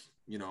 Like,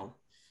 you know,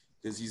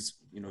 because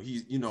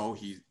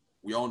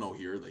we all know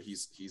here that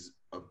he's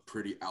a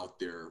pretty out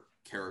there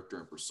character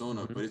and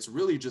persona, but it's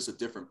really just a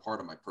different part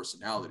of my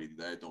personality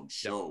that I don't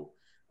show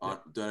on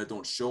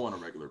a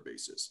regular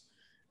basis.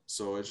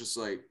 So it's just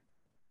like,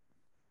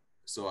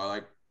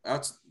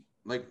 that's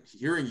like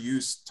hearing you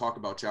talk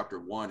about chapter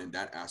 1 in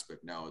that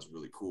aspect now is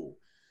really cool.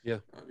 Yeah.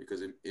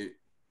 Because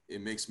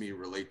it makes me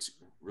relate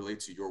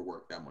to your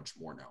work that much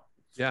more now.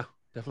 Yeah,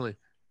 definitely.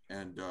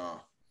 And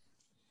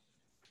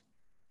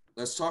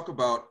let's talk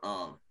about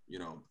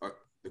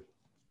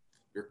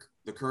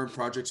the current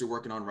projects you're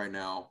working on right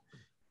now,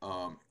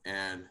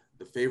 and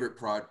your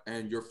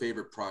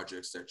favorite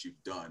projects that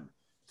you've done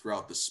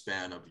throughout the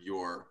span of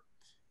your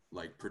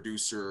like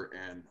producer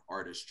and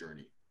artist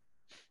journey.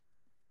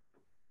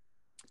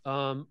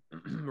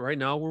 Right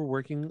now we're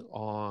working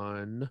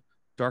on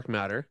Dark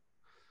Matter.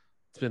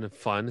 It's been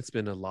fun. It's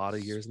been a lot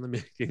of years in the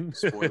making.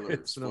 Spoiler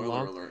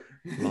alert. alert.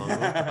 Long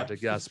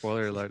project. Yeah,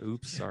 spoiler alert.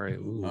 Oops, sorry.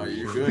 Ooh.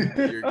 You're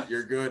good.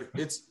 You're good.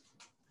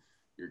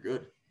 You're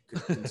good.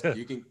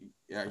 You can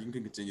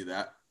continue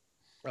that.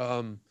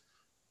 And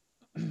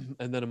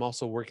then I'm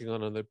also working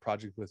on another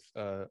project with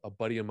a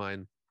buddy of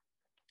mine,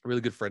 a really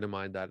good friend of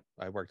mine that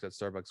I worked at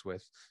Starbucks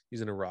with.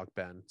 He's in a rock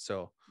band.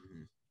 So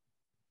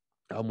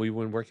we've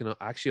been working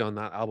on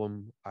that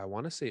album, I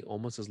want to say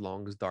almost as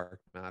long as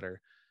Dark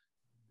Matter.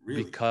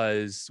 Really?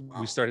 Because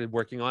we started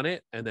working on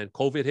it, and then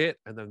COVID hit,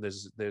 and then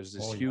there's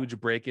this huge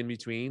break in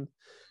between,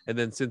 and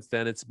then since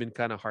then it's been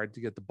kind of hard to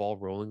get the ball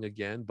rolling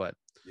again, but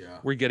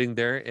we're getting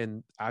there.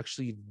 And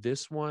actually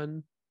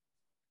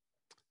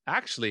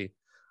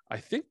I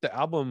think their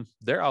album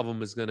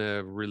is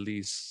gonna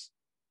release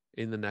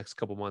in the next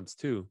couple months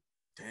too.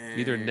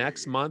 either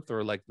next month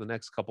or like the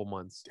next couple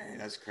months. Dang,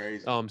 that's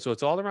crazy. So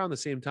it's all around the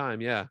same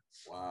time. Yeah.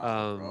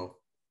 Wow, bro.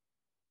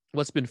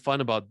 What's been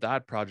fun about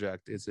that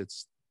project is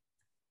it's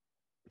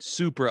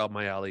super up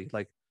my alley.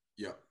 Like,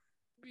 yeah,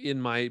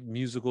 in my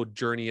musical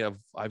journey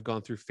I've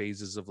gone through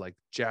phases of like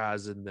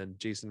jazz and then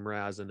Jason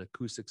Mraz and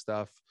acoustic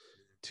stuff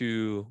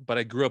but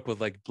I grew up with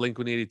like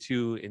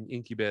Blink-182 and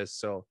Incubus.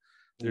 So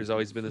there's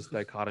always been this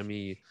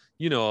dichotomy,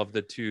 of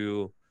the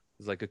two.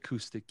 There's like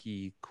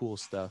acoustic-y cool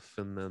stuff.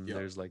 And then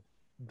there's like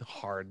the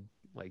hard,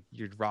 like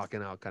you're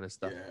rocking out kind of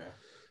stuff. Yeah.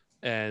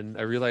 And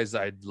I realized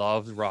I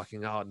loved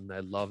rocking out and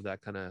I love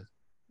that kind of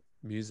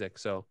music.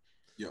 So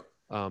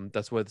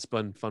that's what's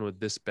been fun with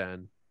this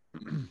band.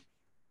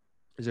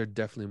 Is there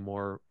definitely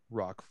more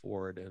rock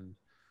forward and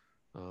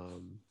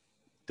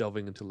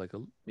delving into like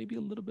maybe a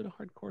little bit of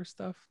hardcore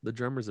stuff. The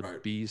drummer's a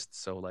beast,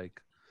 so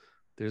like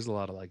there's a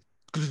lot of like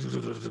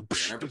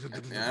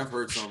I've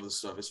heard some of this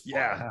stuff. It's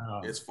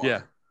fun. It's fun.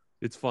 Yeah,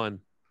 it's fun.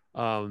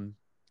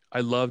 I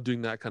love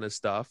doing that kind of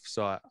stuff,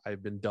 so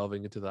I've been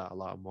delving into that a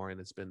lot more, and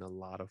it's been a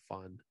lot of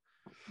fun.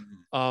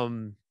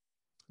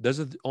 Those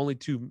are the only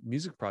two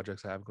music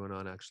projects I have going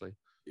on, actually.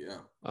 Yeah.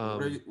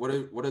 What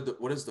is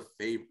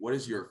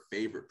your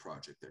favorite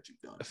project that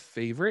you've done? A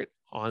favorite,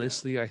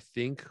 honestly, I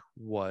think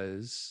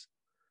was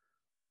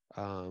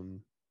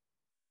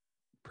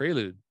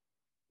Prelude.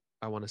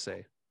 I want to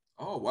say.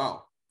 Oh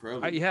wow,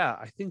 Prelude. Yeah,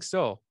 I think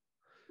so.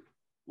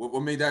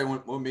 What made that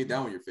one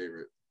your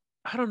favorite?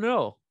 I don't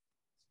know.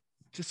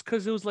 Just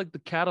because it was like the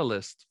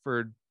catalyst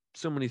for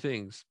so many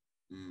things.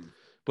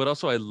 But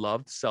also I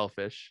loved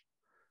Selfish.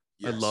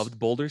 Yes. I loved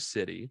Boulder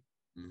City.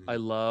 I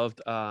loved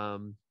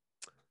what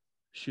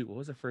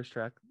was the first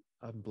track?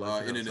 I'm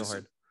blanking so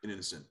hard.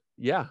 Innocent.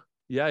 Yeah.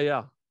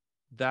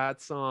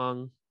 That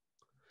song,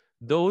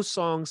 those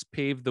songs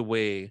paved the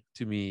way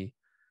to me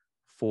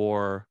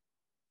for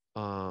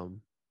Dark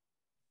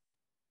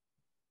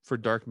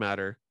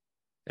Matter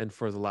and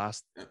for the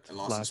Lost in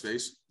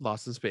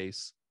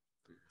Space.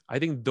 I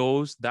think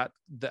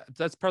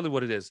that's probably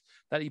what it is.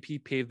 That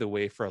EP paved the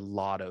way for a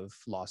lot of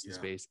Lost in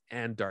Space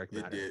and Dark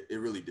Matter. It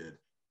really did.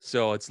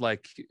 So it's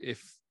like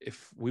if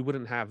we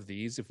wouldn't have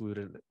these, if we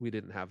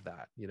didn't have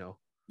that, Yeah,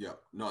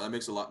 no, that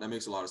makes a lot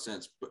of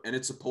sense. And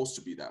it's supposed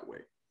to be that way.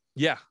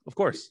 Yeah, of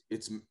course.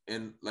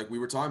 And like we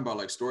were talking about,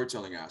 like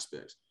storytelling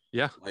aspects.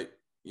 Yeah. Like,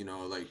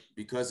 like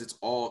because it's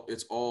all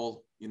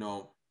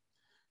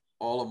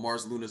all of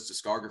Mars Luna's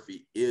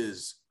discography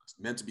is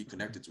meant to be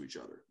connected to each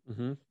other.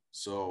 Mm-hmm.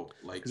 So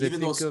like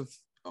even those go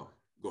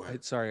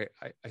ahead. Sorry,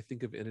 I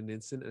think of In an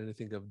Instant and I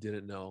think of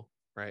Didn't Know,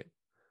 right?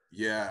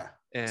 Yeah.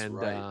 And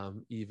right.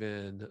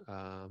 Even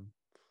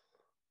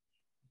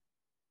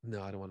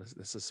no, I don't want to.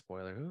 This is a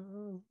spoiler.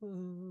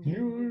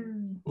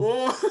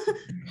 Oh.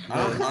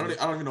 I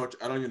don't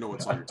even know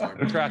what song you're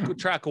talking about.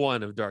 Track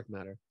 1 of Dark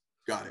Matter.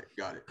 Got it.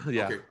 Yeah.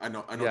 Okay. I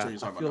know what you're talking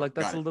about. I feel like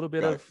that's a little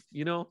bit of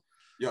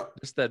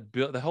just that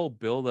the whole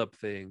build up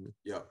thing.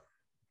 Yeah.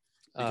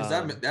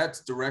 Because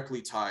that's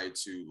directly tied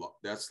to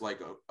that's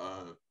like a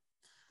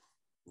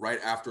right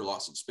after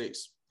Lost in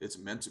Space. It's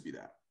meant to be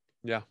that.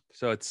 Yeah.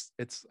 So it's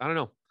I don't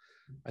know.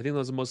 I think that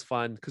was the most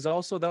fun because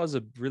also that was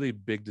a really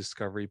big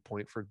discovery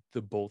point for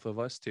the both of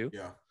us too.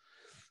 Yeah.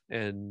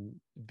 And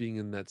being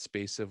in that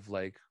space of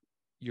like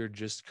you're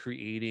just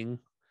creating,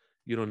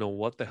 you don't know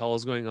what the hell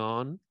is going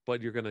on,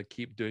 but you're gonna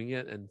keep doing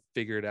it and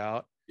figure it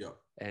out. Yeah.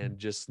 And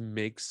just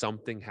make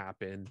something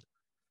happen.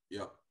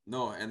 Yeah.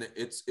 No, and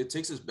it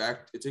takes it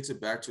back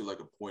to like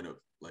a point of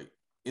like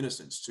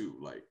innocence too.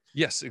 Like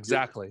yes,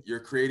 exactly. You're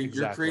creating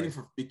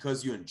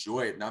because you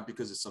enjoy it, not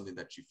because it's something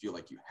that you feel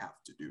like you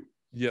have to do.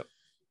 Yep.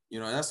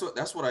 And that's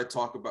what I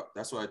talk about.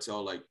 That's what I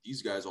tell like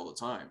these guys all the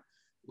time.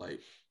 Like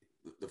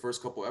the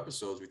first couple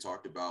episodes we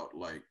talked about,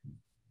 like,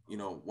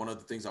 one of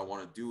the things I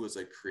want to do is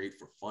like create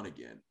for fun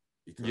again,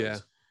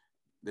 because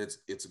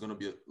it's going to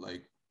be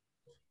like,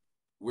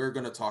 we're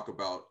going to talk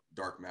about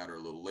Dark Matter a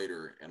little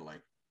later and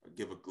like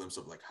give a glimpse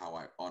of like how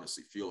I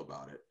honestly feel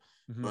about it.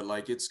 Mm-hmm. But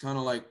like, it's kind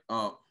of like,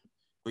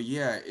 but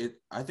yeah,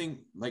 I think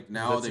like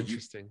now that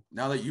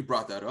you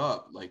brought that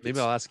up, like maybe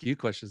I'll ask you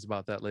questions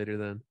about that later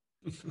then.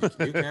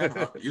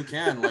 you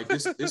can like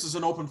this is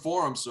an open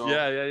forum, so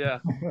yeah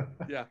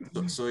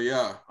so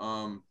yeah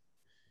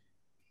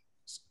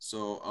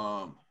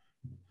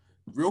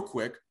real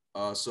quick,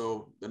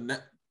 so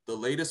the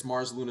latest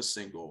Mars Luna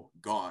single,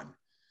 Gone,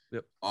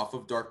 off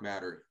of Dark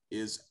Matter,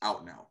 is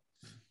out now.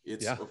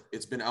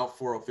 It's been out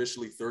for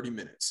officially 30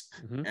 minutes,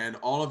 and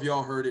all of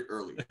y'all heard it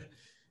early.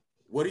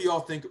 What do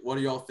y'all think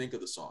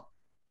of the song?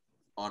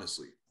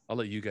 Honestly, I'll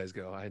let you guys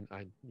go.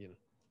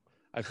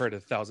 I've heard it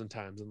 1,000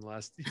 times in the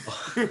last.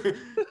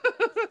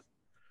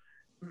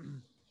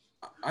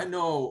 I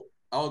know.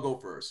 I'll go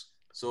first.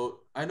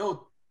 So I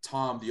know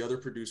Tom, the other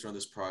producer on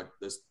this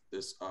project.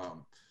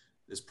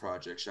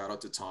 Shout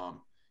out to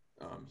Tom.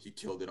 He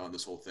killed it on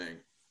this whole thing.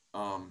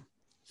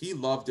 He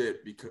loved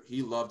it because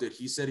he loved it.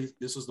 He said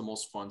this was the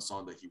most fun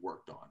song that he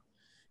worked on.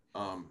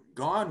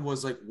 Gone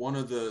was like one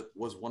of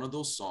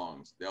those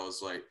songs that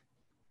was like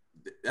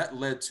that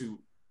led to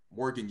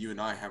Morgan, you and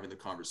I having the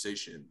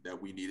conversation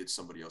that we needed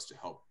somebody else to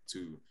help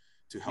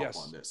Yes.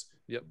 on this.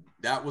 Yep.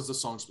 That was the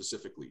song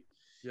specifically.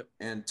 Yep.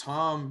 And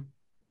Tom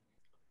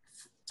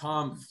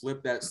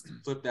flipped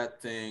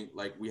that thing.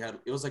 Like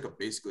it was like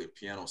basically a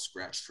piano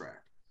scratch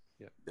track.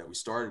 Yep. That we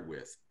started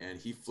with, and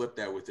he flipped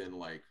that within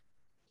like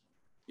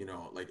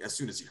as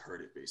soon as he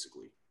heard it,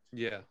 basically.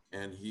 Yeah.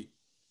 And he,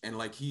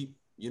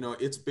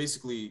 it's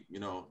basically,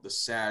 the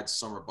sad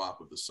summer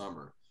bop of the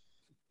summer.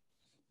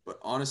 But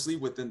honestly,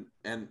 within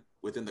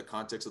the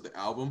context of the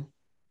album,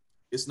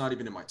 it's not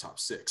even in my top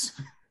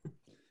 6.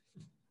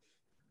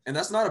 And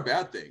that's not a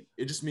bad thing.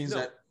 It just means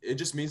that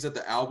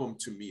the album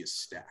to me is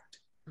stacked.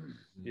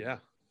 Yeah.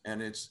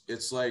 And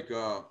it's like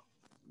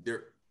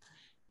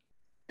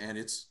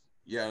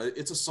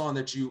it's a song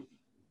that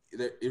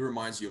it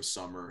reminds you of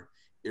summer.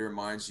 It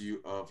reminds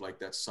you of like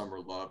that summer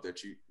love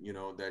that you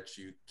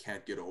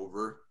can't get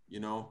over,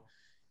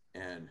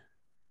 and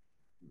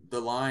the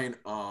line,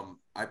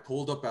 I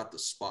pulled up at the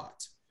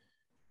spot,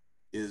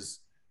 is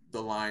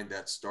the line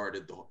that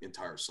started the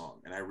entire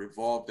song. And I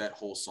revolved that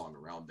whole song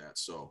around that.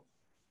 So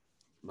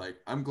like,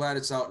 I'm glad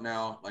it's out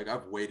now. Like,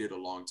 I've waited a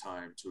long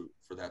time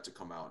for that to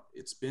come out.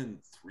 It's been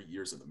 3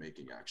 years in the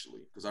making,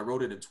 actually, because I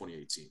wrote it in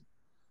 2018.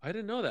 I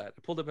didn't know that.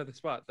 I pulled up at the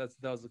spot. That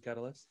was the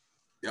catalyst.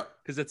 Yep.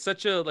 Because it's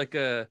such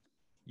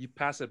you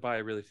pass it by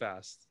really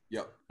fast.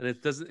 Yep. And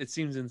it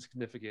seems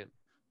insignificant.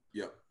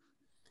 Yep.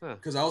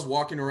 Because I was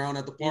walking around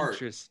at the park.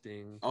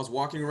 Interesting. I was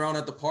walking around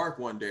at the park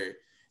one day,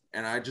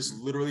 and I just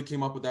literally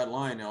came up with that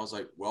line. And I was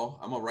like, well,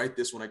 I'm gonna write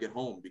this when I get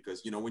home,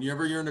 because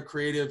whenever you're in a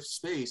creative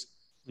space,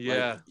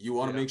 you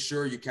want to make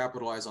sure you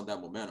capitalize on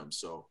that momentum.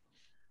 So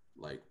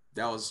like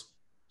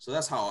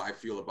that's how I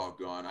feel about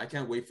Gone. I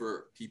can't wait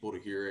for people to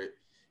hear it.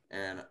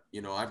 And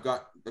I've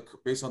got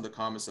based on the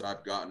comments that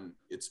I've gotten,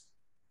 it's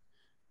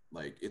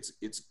like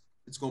it's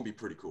gonna be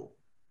pretty cool.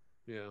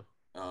 Yeah.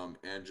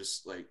 And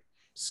just like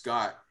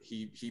Scott,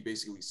 he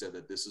basically said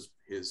that this is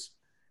his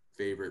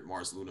favorite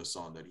Mars Luna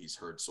song that he's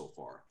heard so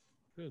far.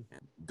 Good.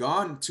 And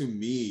Gone, to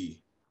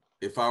me,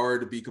 if I were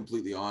to be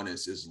completely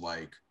honest, is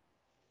like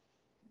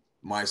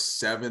my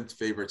 7th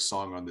favorite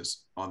song on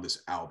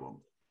this album.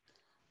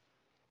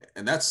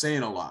 And that's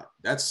saying a lot.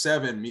 That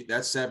 7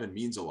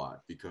 means a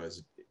lot,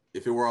 because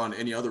if it were on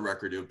any other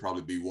record, it would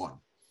probably be 1.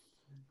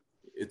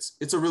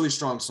 It's a really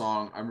strong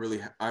song. I'm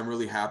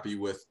really happy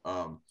with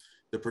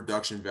the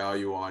production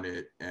value on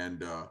it.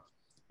 And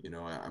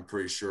I'm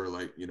pretty sure,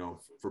 like,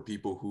 for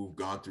people who've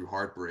gone through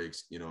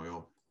heartbreaks,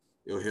 it'll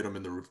hit them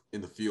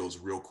in the feels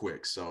real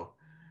quick. So,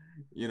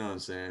 you know what I'm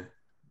saying?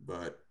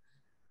 But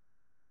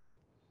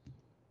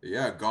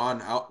yeah,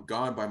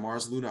 Gone by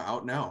Mars Luna,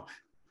 out now.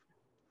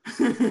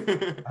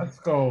 Let's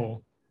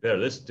go. Better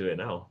listen to it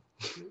now.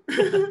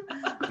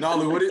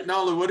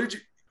 Nalu, what did you?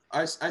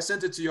 I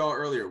sent it to y'all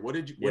earlier. What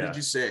did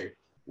you say?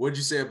 What did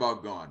you say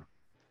about Gone?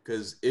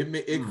 Because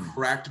it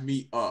cracked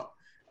me up.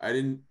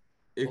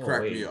 It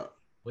cracked me up.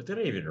 What did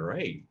I even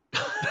write?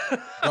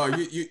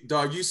 You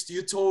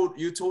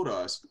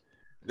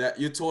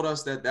told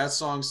us that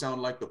song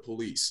sounded like The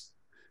Police.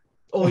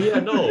 Oh yeah,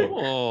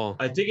 no.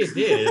 I think it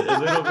did a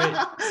little bit.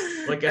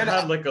 Like it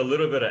had like a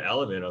little bit of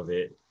element of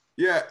it.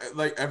 Yeah,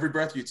 like Every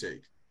Breath You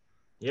Take.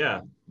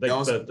 Yeah, like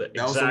the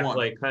exact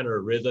like kind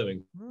of rhythm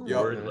and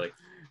word, like.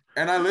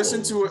 And I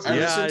listened to it.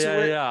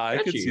 I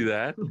could see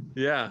that.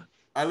 Yeah.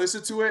 I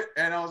listened to it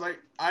and I was like,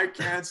 I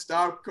can't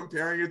stop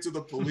comparing it to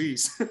The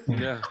Police.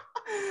 Yeah.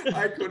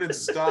 I couldn't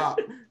stop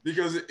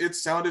because it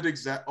sounded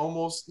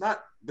almost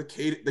not the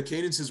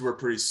cadences were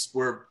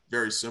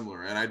very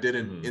similar, and I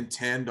didn't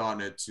intend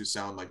on it to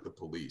sound like The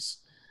Police.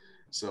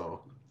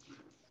 So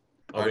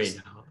I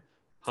mean,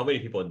 how many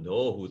people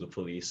know who The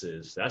Police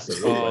is? That's the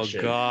real question.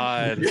 Oh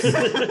God!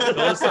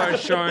 Don't start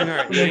showing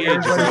our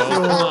age, bro.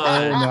 Come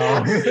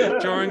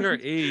on, showing our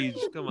age.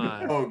 Come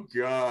on. Oh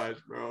God,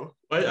 bro.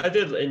 I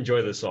did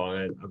enjoy the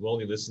song. I've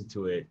only listened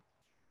to it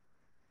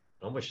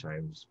how much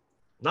times?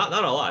 Not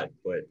a lot,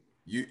 but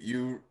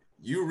you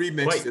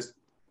remixed this.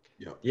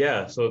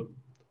 Yeah. So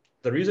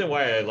the reason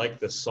why I like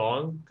the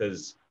song,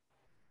 because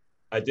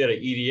I did an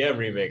EDM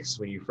remix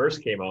when you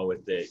first came out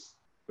with it,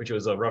 which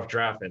was a rough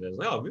draft, and I was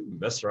like, oh, we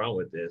messed around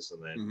with this,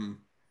 and then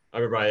I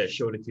remember I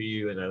showed it to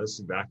you, and I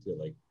listened back to it,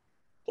 like,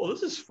 oh,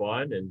 this is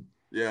fun, and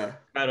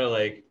kind of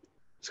like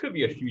this could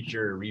be a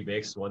future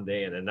remix one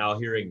day, and then now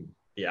hearing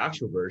the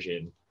actual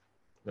version,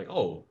 I'm like,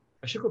 oh,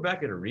 I should go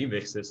back and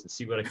remix this and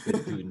see what I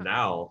could do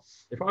now.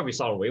 It probably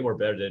sound way more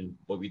better than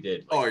what we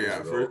did.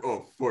 Like,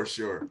 for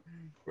sure,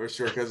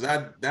 because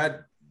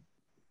that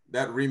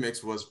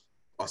remix was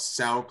a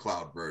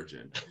SoundCloud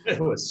version. It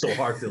was so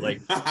hard to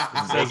like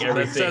make everything.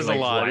 That says a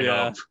lot.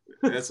 Yeah.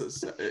 That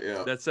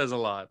says a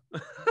lot.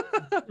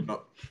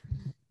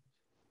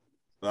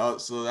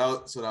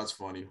 So that's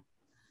funny.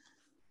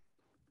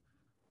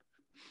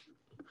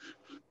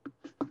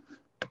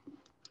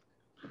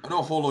 I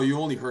know, Holo, you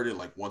only heard it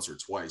like once or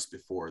twice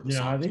before the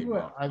song came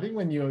out. I think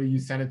when you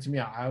sent it to me,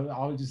 I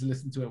would just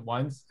listen to it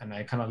once and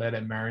I kind of let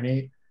it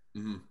marinate.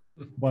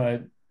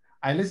 But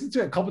I listened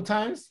to it a couple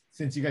times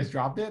since you guys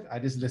dropped it. I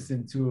just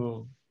listened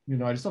to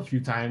just a few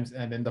times,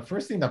 and then the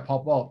first thing that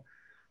popped up,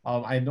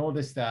 I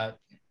noticed that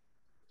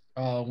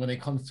when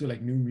it comes to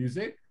like new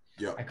music,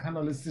 Yeah. I kind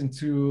of listen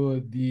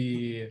to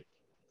the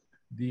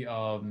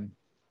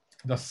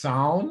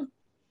sound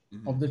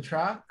of the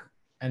track,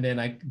 and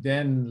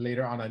then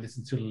later on I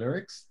listen to the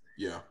lyrics.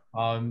 Yeah.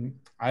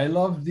 I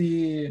love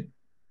I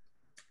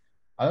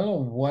don't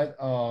know what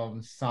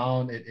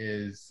sound it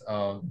is.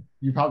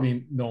 You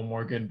probably know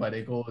Morgan, but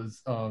it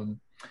goes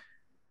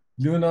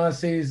Luna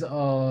says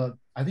I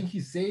think he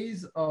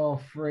says a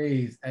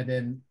phrase, and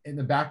then in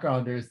the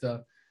background there's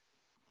the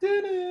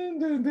dun, dun,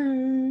 dun,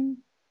 dun.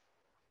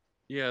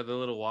 Yeah, the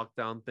little walk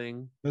down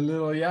thing. The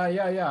little yeah.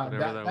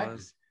 Whatever that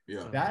was.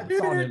 Yeah. That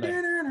sounded like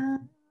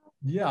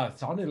it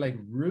sounded like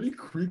really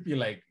creepy.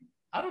 Like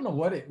I don't know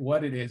what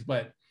it is,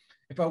 but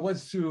if I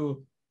was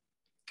to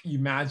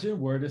imagine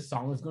where this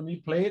song is going to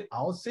be played,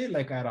 I'll say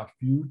like at a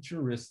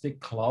futuristic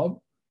club.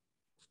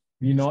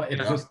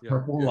 It's just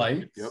purple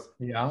lights. Yep.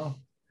 Yeah.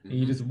 And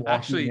you just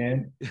walking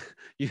in.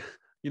 you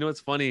know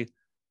what's funny?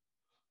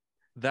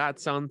 That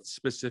sound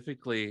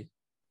specifically,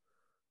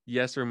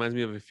 yes, it reminds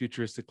me of a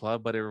futuristic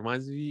club, but it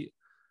reminds me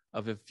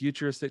of a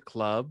futuristic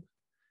club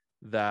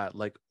that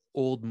like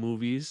old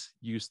movies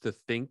used to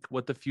think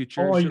what the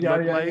future should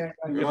look like.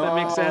 If that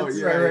makes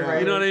sense.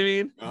 Right. You know what I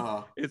mean?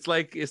 Uh-huh. It's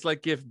like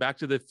if Back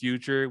to the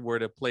Future were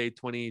to play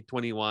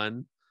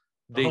 2021,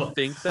 they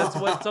think that's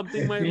what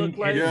something might look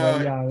like.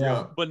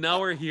 Yeah. But now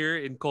we're here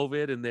in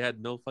COVID and they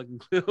had no fucking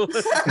clue.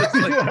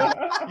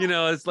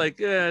 It's like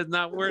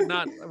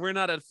we're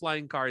not at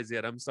flying cars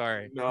yet. I'm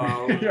sorry.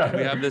 No. We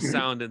have this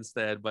sound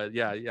instead. But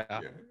yeah.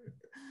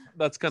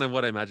 That's kind of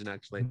what I imagine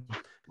actually.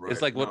 Right.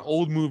 It's like what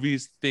old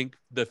movies think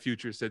the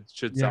future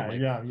should sound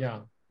like. Yeah.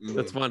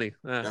 That's funny.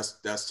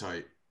 That's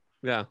tight.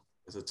 Yeah.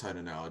 That's a tight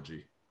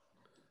analogy.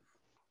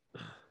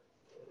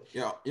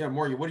 Yeah,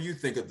 Morgan, what do you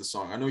think of the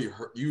song? I know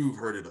you've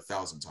heard it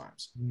 1,000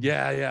 times.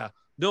 Yeah.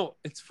 No,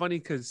 it's funny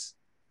because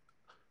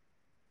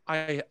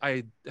I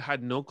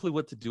had no clue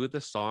what to do with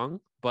the song,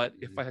 but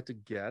if I had to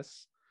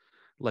guess,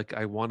 like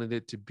I wanted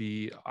it to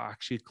be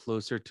actually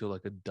closer to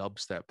like a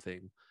dubstep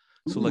thing.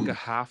 So like a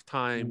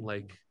halftime,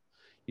 like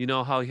you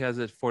know how he has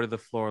it 4 to the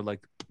floor,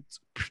 like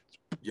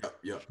yeah.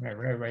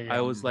 Right.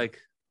 I was like,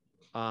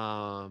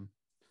 how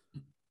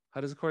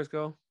does the chorus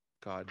go?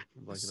 God,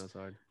 I'm blanking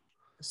outside.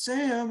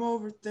 Say I'm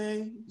over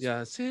things.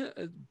 Yeah, okay.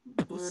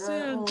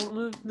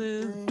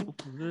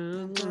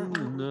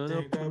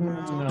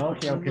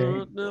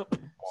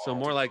 So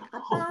more like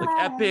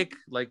epic,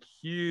 like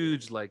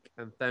huge, like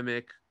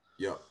anthemic.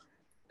 Yeah.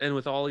 And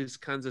with all these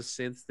kinds of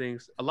synth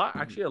things, a lot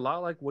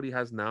like what he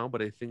has now,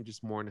 but I think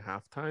just more in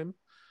halftime.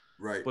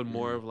 Right. But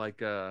more of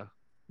like a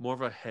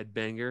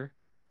headbanger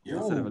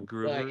instead of a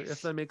groover,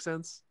 if that makes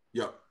sense.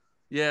 Yep.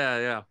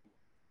 Yeah.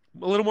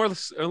 A little more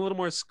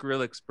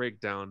Skrillex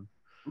breakdown.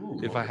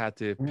 If I had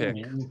to pick.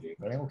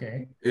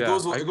 Okay. It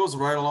goes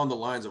right along the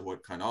lines of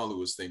what Kainalu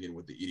was thinking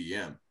with the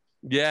EDM.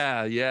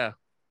 Yeah.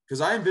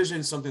 Because I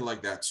envisioned something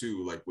like that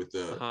too, like with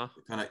the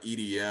kind of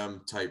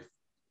EDM type.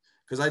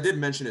 Because I did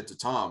mention it to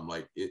Tom,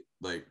 like it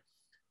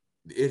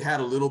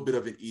had a little bit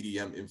of an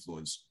EDM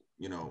influence,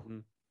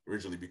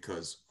 originally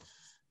because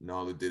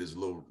Nalu did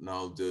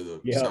the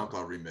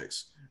SoundCloud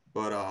remix.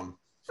 But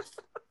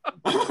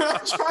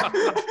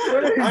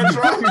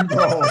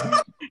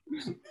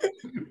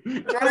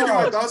trying to get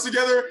my thoughts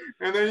together,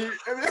 and then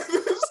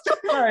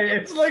right,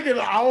 it's like an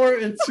hour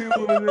into this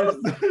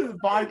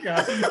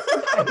podcast.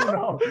 I don't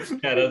know.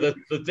 Yeah,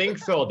 the thing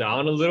fell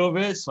down a little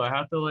bit, so I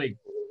have to like.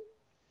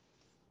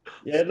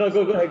 Yeah, no,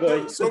 go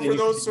ahead. So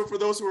for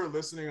those who are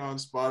listening on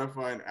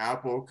Spotify and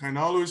Apple,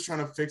 Kainalu is trying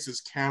to fix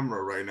his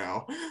camera right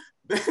now.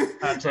 But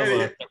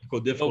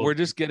we're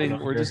just getting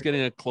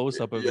a close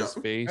up of his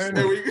face.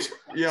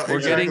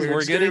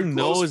 We're getting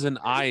nose and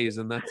eyes,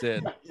 and that's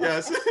it.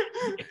 Yes.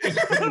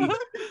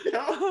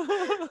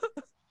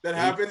 That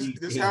happens.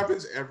 This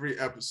happens every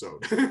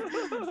episode.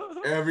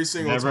 Every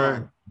single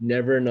time.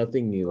 Never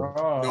nothing new.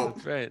 No,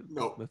 that's right.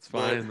 No, that's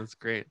fine. That's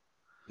great.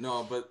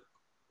 No, but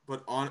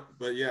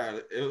yeah,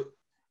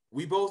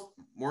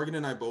 Morgan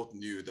and I both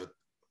knew that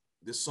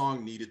this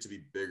song needed to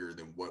be bigger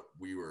than what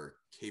we were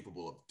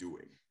capable of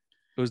doing.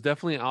 It was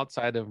definitely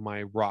outside of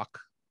my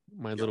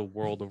little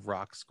world of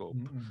rock scope.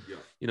 Yeah.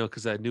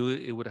 Because I knew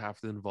it would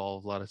have to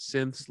involve a lot of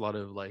synths, a lot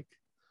of like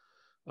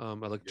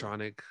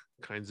electronic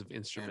kinds of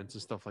instruments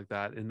and stuff like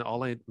that. And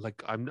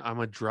I'm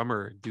a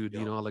drummer, dude.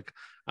 Like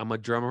I'm a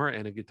drummer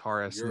and a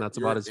guitarist, and that's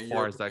about as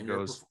far as that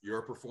goes. You're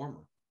a performer.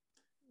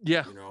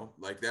 Yeah.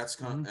 Like that's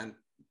kind of and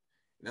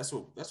that's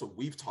what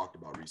we've talked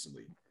about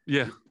recently.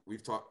 Yeah.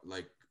 We've talked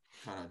like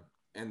kind of,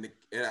 and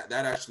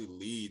that actually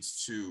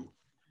leads to,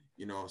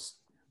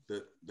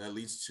 that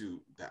leads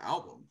to the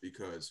album,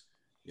 because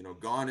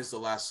Gone is the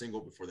last single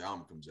before the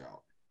album comes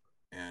out,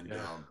 and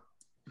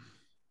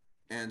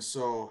and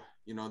so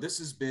this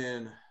has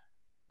been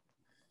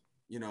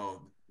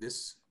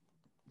this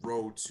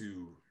road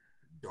to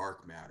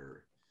Dark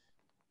Matter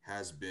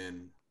has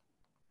been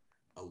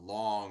a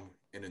long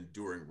and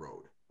enduring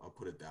road, I'll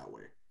put it that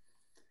way.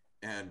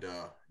 and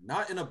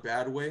not in a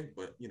bad way,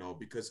 but you know,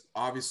 because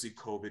obviously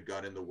COVID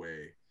got in the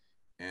way,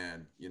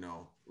 and you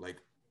know, like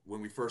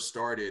when we first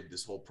started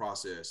this whole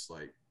process,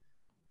 like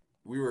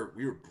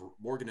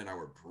Morgan and I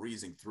were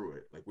breezing through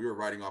it. Like we were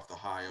riding off the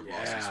high of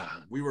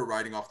we were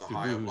riding off the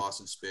high of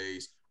Lost in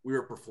Space. We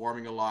were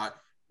performing a lot.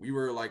 We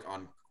were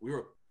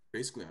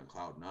basically on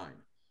cloud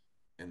nine.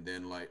 And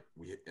then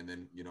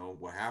you know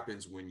what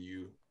happens when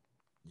you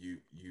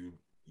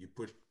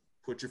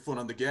put your foot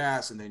on the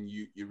gas, and then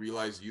you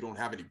realize you don't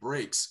have any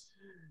brakes.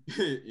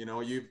 You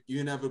know, you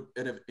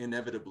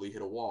inevitably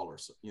hit a wall, or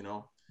so, you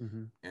know,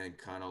 and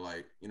kind of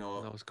like, you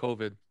know, that was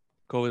COVID.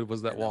 COVID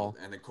was that wall.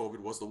 And then COVID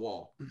was the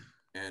wall.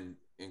 And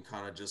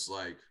kind of just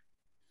like,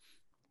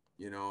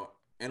 you know,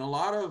 and a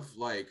lot of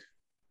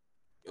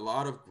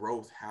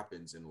growth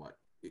happens in like,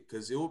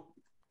 because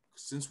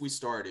since we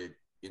started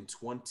in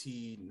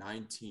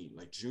 2019,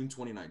 like June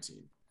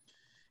 2019,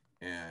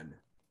 and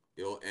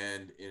it'll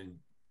end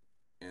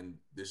and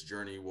this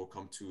journey will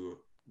come to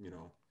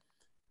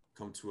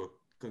a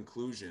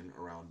conclusion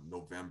around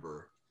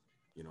November,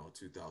 you know,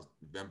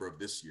 November of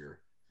this year.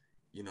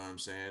 You know what I'm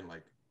saying?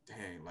 Like,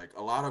 dang, like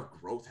a lot of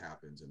growth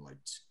happens in like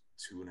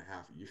 2.5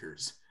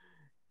 years.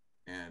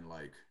 And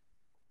like,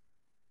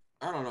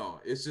 I don't know,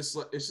 it's just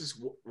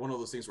one of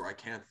those things where I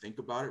can't think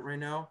about it right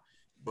now,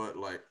 but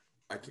like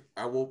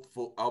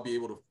I'll be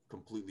able to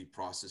completely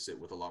process it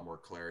with a lot more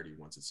clarity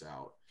once it's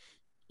out,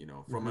 you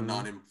know, from a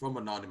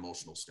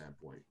non-emotional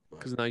standpoint.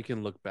 Because now you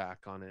can look back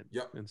on it,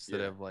 yep,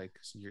 instead of like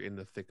you're in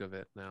the thick of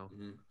it now.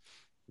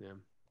 Yeah.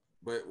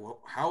 But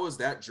how has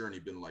that journey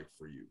been like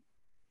for you?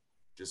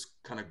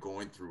 Just kind of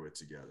going through it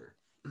together.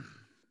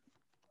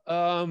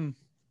 I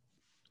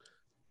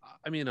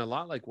mean, a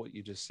lot like what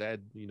you just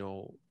said, you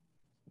know,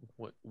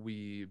 what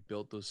we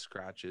built those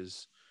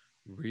scratches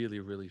really,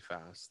 really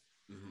fast.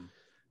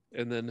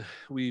 And then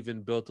we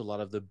even built a lot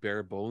of the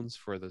bare bones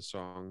for the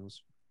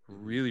songs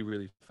really,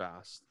 really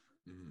fast.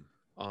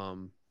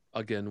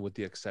 Again, with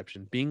the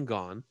exception being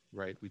Gone,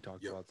 right? We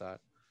talked about that.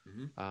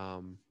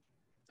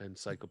 And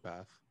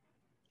Psychopath.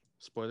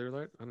 Spoiler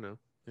alert? I don't know.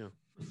 Yeah.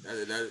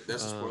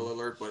 That's a spoiler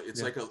alert, but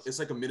it's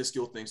like a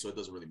minuscule thing, so it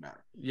doesn't really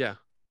matter. Yeah.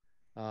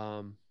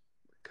 God,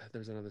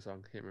 there's another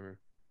song. I can't remember.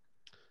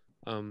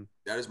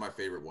 That is my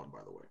favorite one,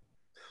 by the way.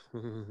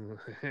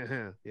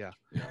 Yeah.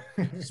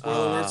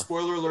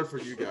 Spoiler alert for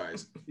you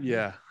guys.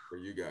 Yeah. For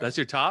you guys. That's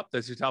your top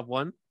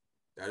one?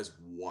 That is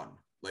one.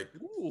 Like,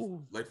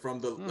 like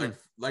from the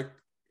like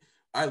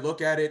I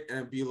look at it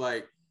and be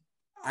like,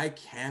 I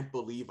can't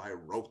believe I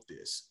wrote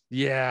this.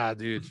 Yeah,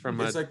 dude. From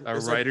a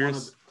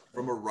writer's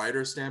from a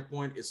writer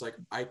standpoint, it's like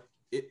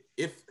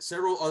if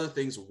several other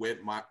things went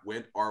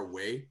our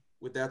way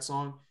with that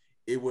song,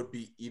 it would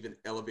be even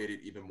elevated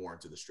even more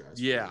into the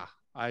stratosphere. Yeah,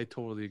 I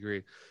totally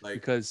agree. Like,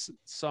 because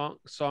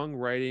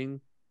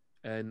songwriting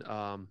and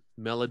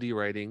melody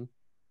writing,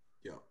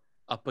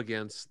 up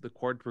against the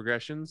chord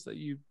progressions that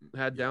you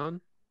had down.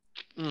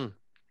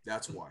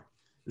 That's why.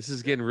 This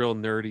is getting real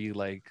nerdy,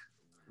 like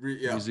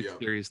music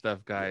theory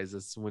stuff, guys.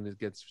 That's when it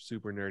gets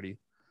super nerdy.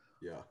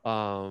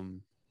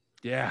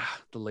 Yeah,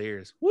 the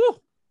layers.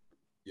 Woo.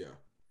 Yeah.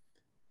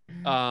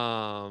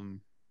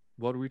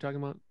 What were we talking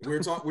about? We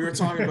were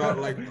talking about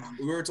like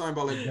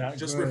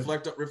just good.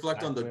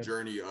 reflect on the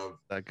journey of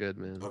that good,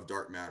 man, of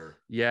Dark Matter.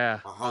 Yeah.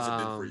 How's it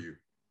been for you?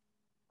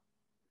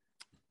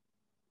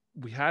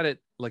 We had it,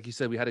 like you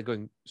said, we had it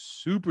going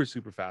super,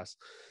 super fast.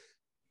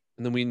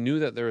 And then we knew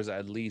that there was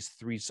at least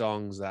 3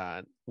 songs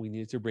that we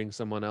needed to bring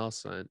someone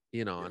else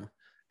in on.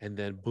 And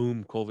then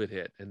boom, COVID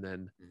hit. And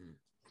then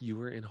you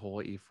were in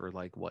Hawaii for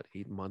like what,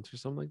 8 months or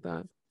something like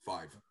that?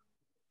 5.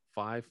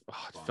 Oh, it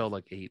felt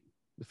like 8.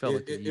 It felt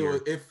like a year.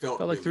 It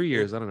felt like really, 3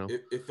 years. I don't know.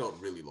 It felt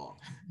really long.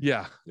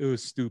 Yeah, it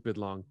was stupid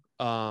long.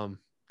 God,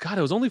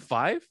 it was only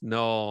 5?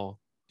 No,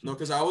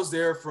 because I was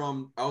there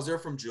from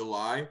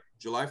July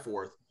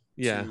 4th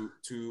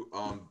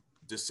to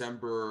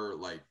December,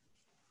 like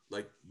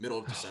middle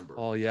of December.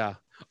 Oh yeah.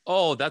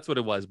 Oh, that's what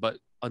it was. But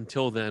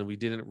until then, we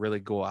didn't really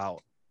go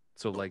out.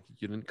 So like,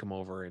 you didn't come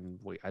over, and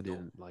wait, I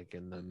didn't like,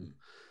 and then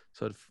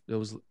so it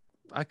was.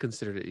 I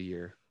considered it a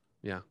year.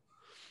 Yeah,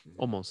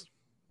 almost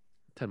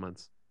 10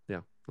 months.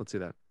 Yeah, let's say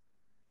that.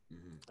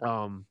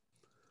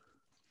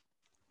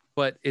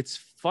 But it's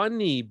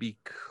funny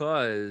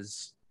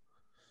because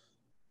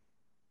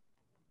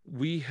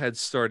we had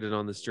started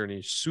on this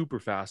journey super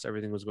fast.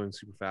 Everything was going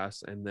super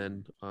fast. And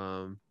then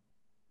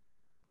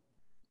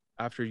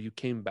after you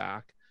came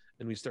back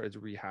and we started to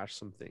rehash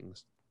some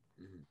things,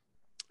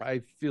 I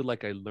feel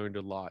like I learned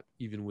a lot,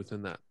 even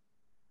within that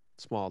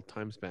small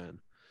time span.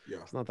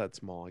 Yeah. It's not that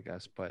small, I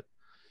guess, but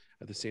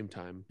at the same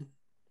time,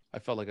 I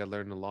felt like I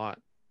learned a lot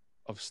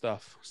of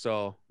stuff.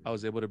 So I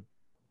was able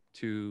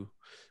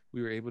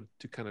we were able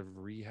to kind of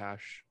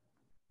rehash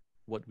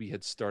what we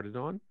had started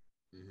on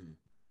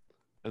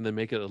and then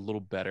make it a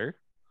little better.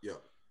 Yeah.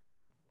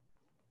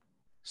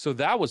 So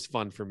that was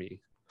fun for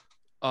me.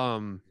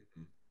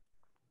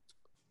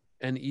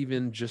 And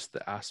even just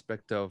the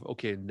aspect of,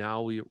 okay,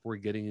 now we're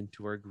getting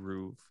into our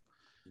groove.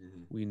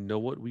 We know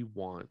what we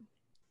want.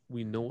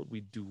 We know what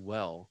we do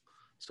well.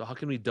 So how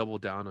can we double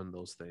down on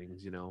those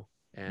things, you know?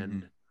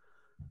 And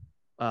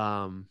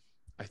I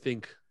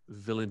think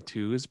Villain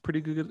 2 is a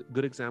pretty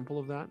good example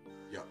of that.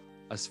 Yeah.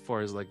 As far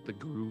as like the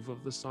groove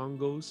of the song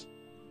goes.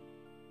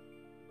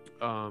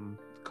 A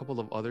couple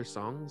of other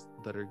songs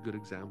that are good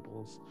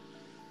examples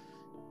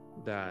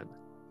that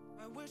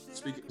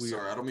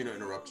Sorry, I don't mean to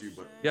interrupt you,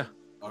 but yeah.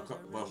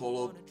 But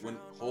Holo, when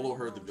Holo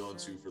heard the Villain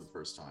 2 for the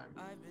first time,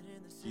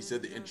 he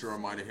said the intro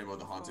reminded him of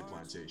the Haunted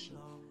Plantation.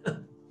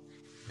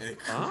 And it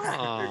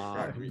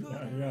cracked me.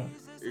 Yeah.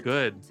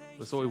 Good.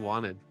 That's what we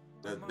wanted.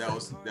 That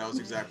was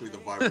exactly the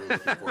vibe we were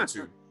looking for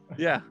too.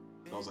 Yeah.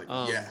 I was like,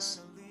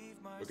 yes.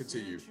 But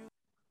continue.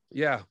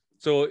 Yeah.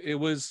 So it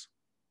was,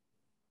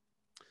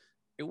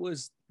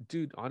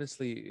 dude,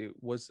 honestly, it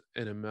was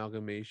an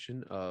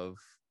amalgamation of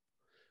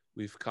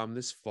we've come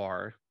this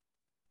far.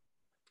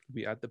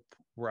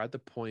 We're at the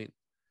point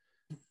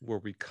where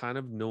we kind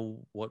of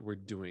know what we're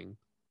doing,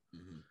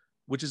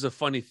 which is a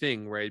funny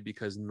thing, right?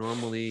 Because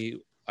normally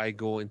I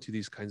go into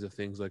these kinds of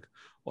things like,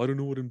 I don't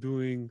know what I'm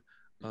doing.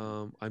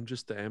 I'm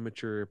just the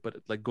amateur. But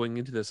like going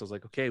into this, I was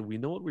like, okay, we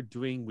know what we're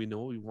doing. We know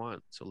what we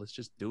want. So let's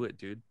just do it,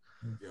 dude.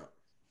 Yeah.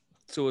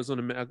 So it was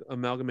an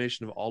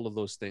amalgamation of all of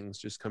those things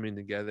just coming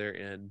together.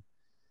 And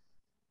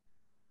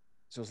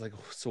so I was like,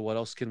 so what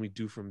else can we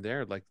do from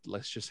there? Like,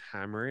 let's just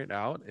hammer it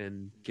out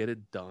and get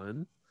it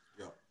done.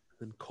 Yeah.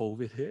 Then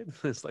COVID hit.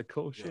 It's like,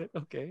 oh shit.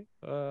 Yeah. Okay.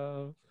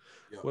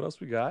 What else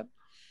we got?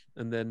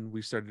 And then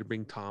we started to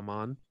bring Tom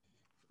on.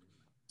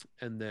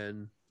 And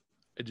then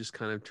it just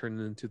kind of turned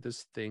into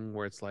this thing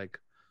where it's like,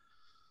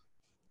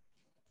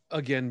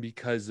 again,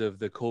 because of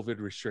the COVID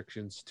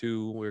restrictions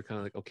too, we were kind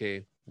of like,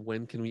 okay,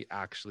 when can we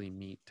actually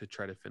meet to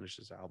try to finish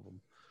this album?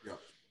 Yeah.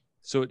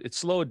 So it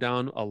slowed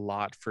down a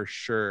lot for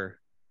sure.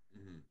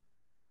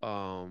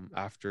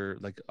 After,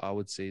 like, I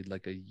would say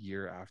like a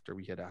year after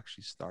we had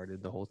actually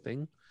started the whole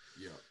thing.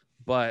 Yeah.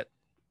 But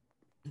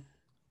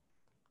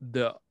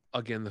the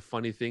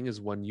funny thing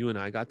is when you and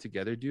I got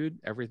together, dude,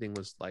 everything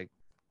was like,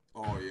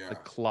 oh yeah,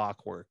 like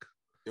clockwork.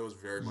 It was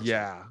very much.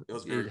 Yeah. It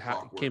was very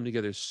clockwork. Came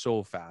together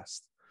so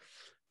fast,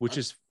 which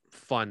is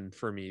fun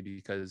for me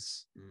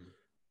because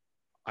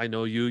I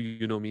know you,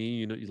 you know me,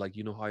 you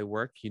know how I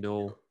work, you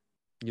know.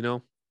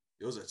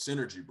 It was a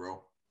synergy,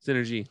 bro.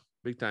 Synergy,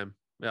 big time.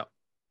 Yeah.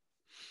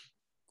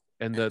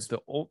 And the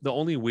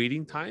only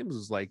waiting times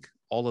was like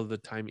all of the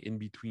time in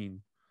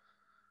between.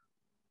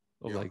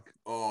 Of like,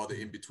 the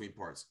in between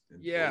parts.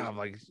 And I'm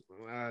like,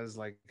 I was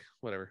like,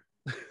 whatever.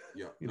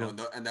 Yeah, know,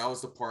 and that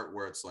was the part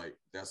where it's like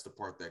that's the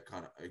part that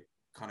kind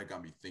of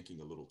got me thinking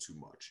a little too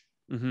much.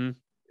 It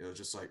was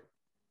just like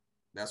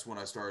that's when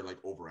I started like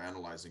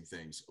overanalyzing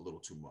things a little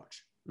too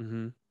much.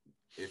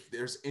 If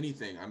there's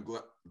anything, I'm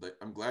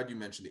glad you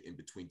mentioned the in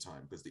between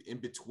time, because the in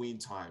between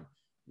time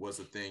was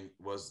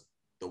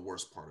the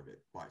worst part of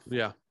it by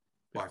far.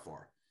 By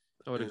far,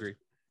 I would agree.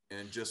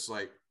 And just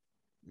like,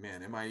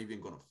 man, am I even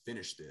going to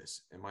finish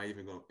this? Am I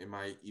even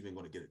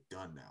going to get it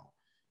done now?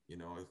 You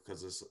know,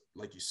 because it's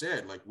like you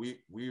said, like we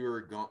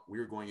were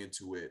going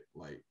into it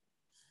like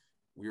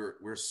we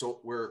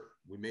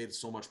made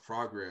so much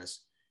progress,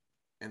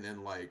 and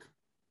then like,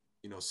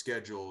 you know,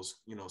 schedules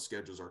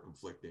are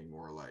conflicting,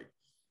 or like,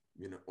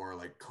 you know, or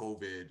like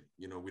COVID,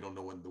 you know, we don't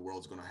know when the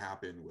world's going to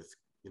happen with,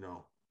 you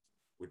know,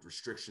 with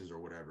restrictions or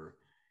whatever.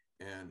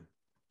 And,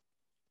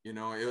 you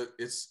know,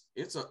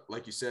 it's a,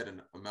 like you said,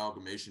 an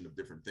amalgamation of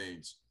different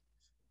things,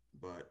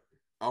 but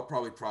I'll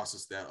probably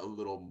process that a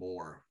little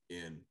more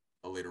in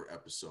a later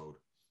episode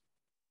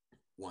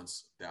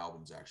once the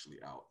album's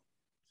actually out.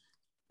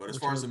 But as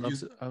far as the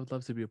music, I would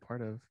love to be a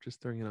part of,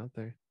 just throwing it out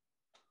there.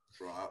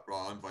 Bro,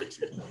 I'll invite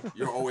you.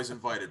 You're always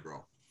invited,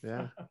 bro.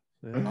 Yeah.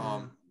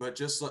 But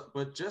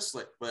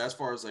as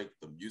far as like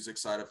the music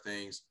side of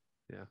things,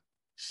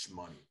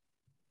 shmoney.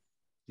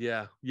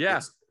 Yeah.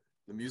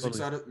 The music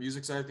side of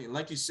things,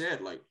 like you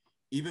said, like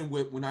even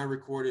when I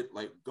recorded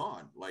like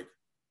Gone, like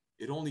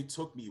it only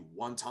took me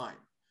one time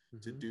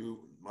to do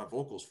my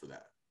vocals for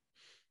that.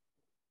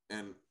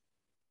 And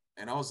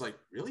I was like,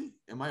 really?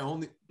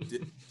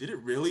 Did it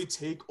really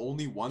take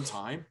only one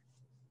time?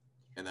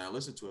 And then I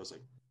listened to it, I was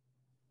like,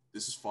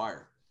 this is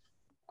fire.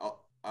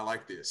 I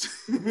like this.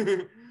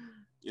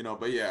 You know,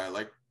 but yeah,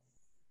 like,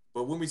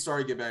 but when we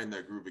started getting back in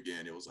that groove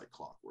again, it was like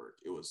clockwork.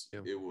 It was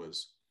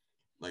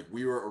like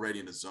we were already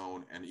in the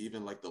zone, and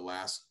even like the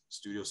last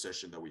studio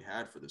session that we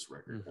had for this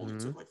record only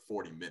took like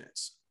 40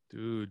 minutes.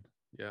 Dude,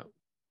 yeah.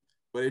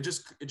 But it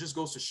just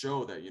goes to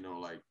show that, you know,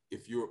 like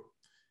if your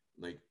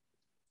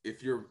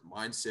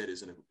mindset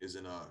is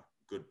in a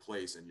good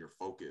place and you're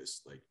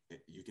focused, like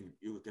you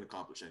can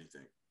accomplish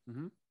anything.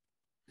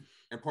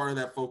 And part of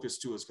that focus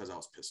too is because I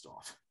was pissed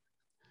off.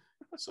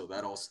 So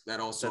that also that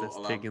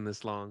it's taking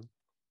this long.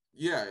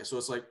 Yeah, so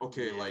it's like,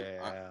 okay, like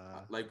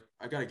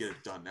I gotta get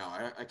it done now.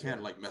 I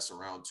can't like mess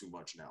around too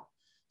much now.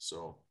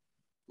 So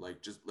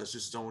like let's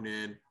just zone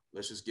in.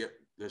 Let's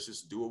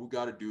just do what we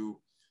gotta do,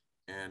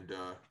 and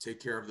take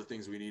care of the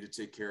things we need to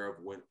take care of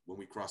when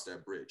we cross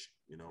that bridge,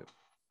 you know.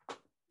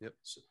 Yep.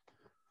 So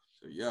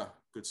yeah,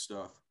 good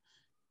stuff.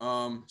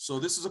 So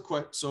this is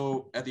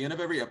so at the end of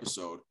every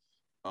episode,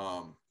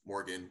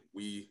 Morgan,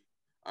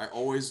 I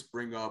always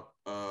bring up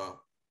a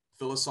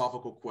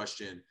philosophical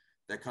question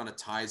that kind of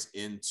ties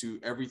into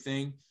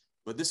everything,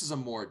 but this is a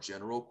more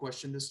general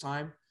question this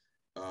time.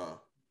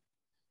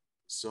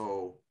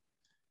 So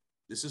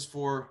this is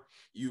for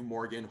you,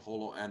 Morgan,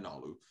 Holo, and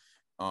Nalu.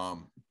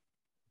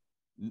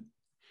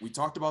 We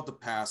talked about the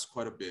past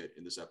quite a bit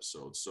in this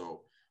episode.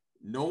 So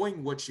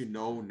knowing what you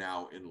know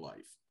now in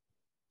life,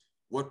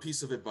 what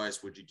piece of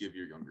advice would you give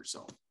your younger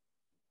self?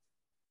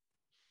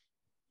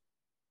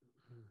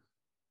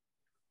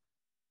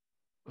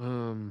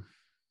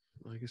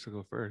 I guess I'll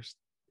go first.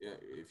 Yeah,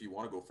 if you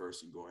want to go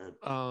first, you can go ahead.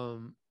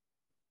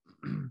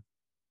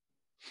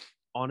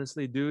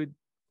 Honestly, dude,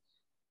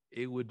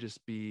 it would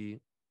just be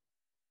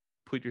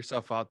put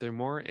yourself out there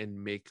more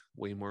and make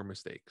way more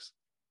mistakes.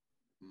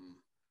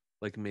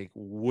 Like make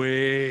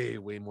way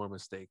more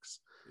mistakes.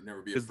 You'd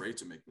never be afraid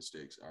to make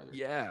mistakes either.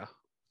 Yeah.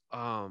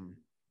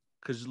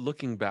 Because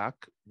looking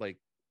back, like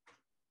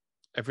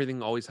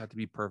everything always had to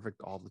be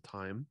perfect all the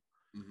time.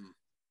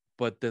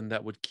 But then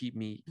that would keep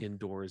me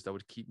indoors. That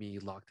would keep me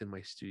locked in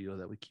my studio.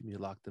 That would keep me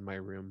locked in my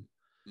room.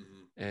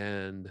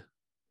 And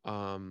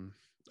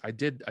I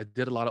did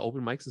a lot of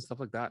open mics and stuff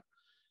like that.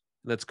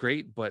 That's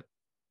great, but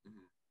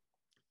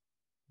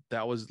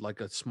that was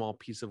like a small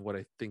piece of what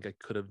I think I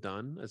could have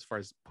done as far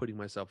as putting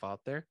myself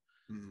out there.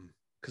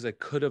 Because I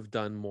could have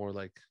done more,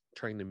 like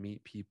trying to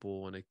meet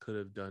people, and I could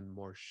have done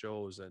more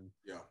shows, and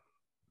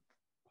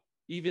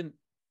even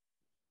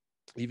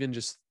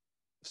just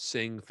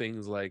saying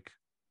things like,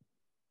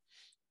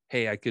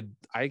 hey, I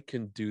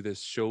can do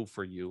this show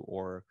for you,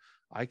 or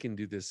I can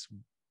do this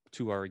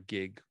 2-hour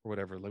gig or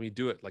whatever. Let me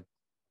do it. Like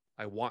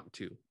I want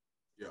to.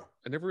 Yeah.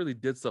 I never really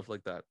did stuff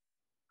like that.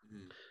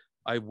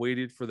 I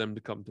waited for them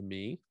to come to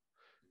me,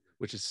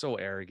 which is so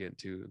arrogant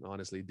too.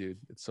 Honestly, dude,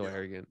 it's so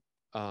arrogant.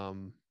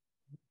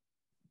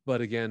 But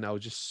again, I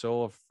was just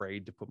so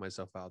afraid to put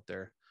myself out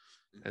there,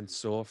 and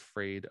so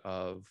afraid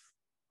of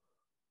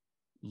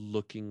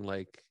looking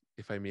like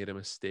if I made a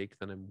mistake,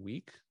 then I'm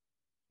weak.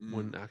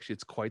 When actually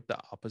it's quite the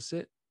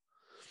opposite.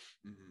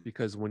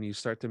 Because when you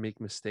start to make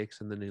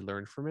mistakes and then you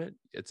learn from it,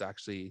 it's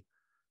actually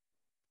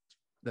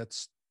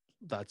that's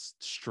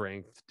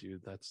strength,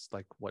 dude. That's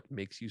like what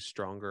makes you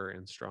stronger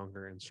and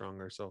stronger and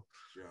stronger. So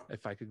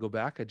if I could go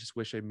back, I just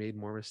wish I made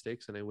more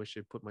mistakes, and I wish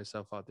I put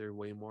myself out there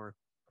way more,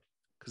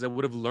 because I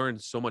would have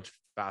learned so much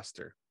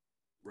faster.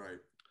 Right.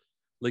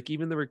 Like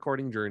even the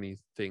recording journey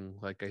thing,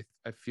 like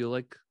I feel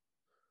like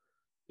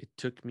it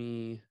took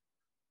me,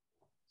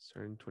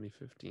 starting in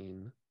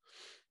 2015.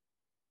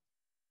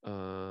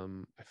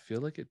 I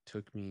feel like it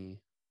took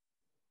me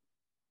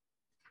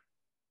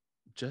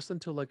just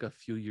until like a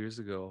few years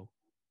ago.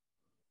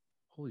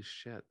 Holy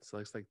shit. So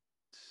it's like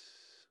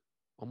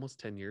almost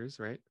 10 years,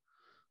 right?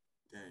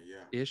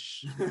 Yeah.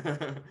 Ish.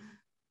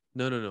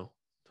 No.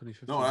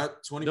 2015. No,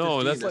 2015.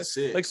 No, that's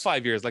like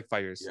 5 years.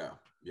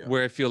 Yeah.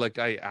 Where I feel like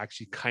I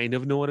actually kind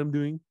of know what I'm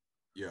doing.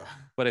 Yeah.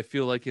 But I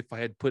feel like if I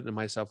had put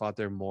myself out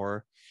there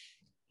more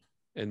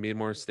and made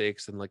more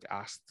mistakes and like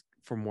asked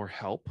for more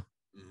help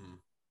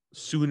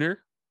sooner,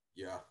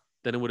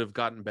 then it would have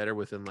gotten better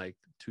within like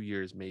 2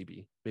 years,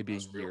 maybe that's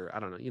a year. Real. I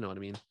don't know. You know what I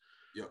mean?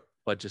 Yep.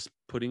 But just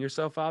putting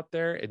yourself out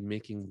there and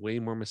making way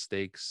more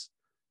mistakes,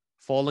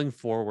 falling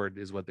forward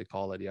is what they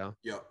call it. Yeah.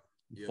 Yep.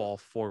 Fall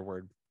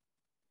forward.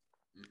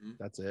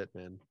 That's it,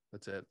 man.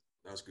 That's it.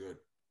 That's good.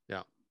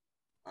 Yeah.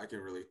 I can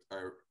really,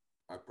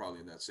 I'm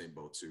probably in that same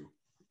boat too.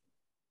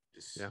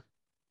 Yeah.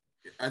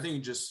 I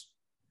think just,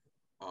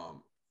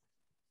 kind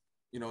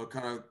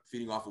of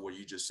feeding off of what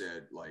you just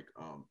said, like,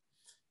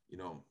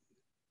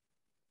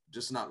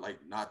 just not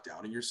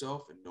doubting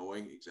yourself and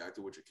knowing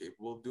exactly what you're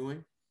capable of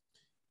doing.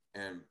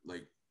 And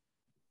like,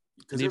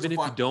 and even if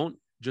you don't,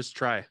 just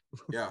try.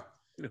 Yeah.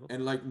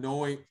 And like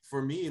knowing,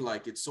 for me,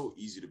 like, it's so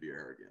easy to be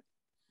arrogant.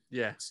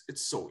 Yeah.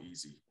 It's so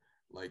easy.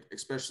 Like,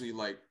 especially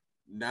like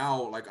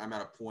now, like I'm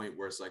at a point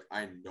where it's like,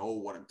 I know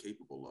what I'm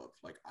capable of.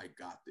 Like, I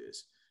got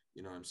this,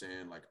 you know what I'm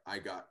saying? Like I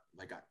got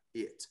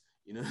it,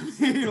 you know what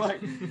I mean?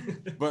 Like,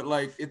 but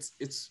like,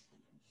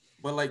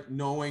 but like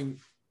knowing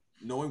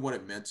what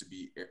it meant to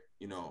be,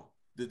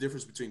 the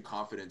difference between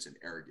confidence and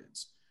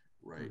arrogance,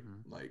 right?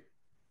 Like,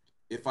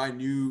 if I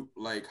knew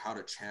like how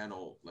to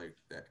channel like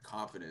that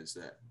confidence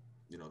that,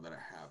 that I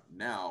have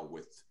now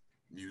with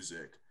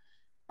music,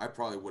 I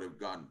probably would have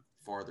gone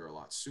farther a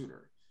lot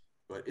sooner,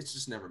 but it's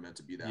just never meant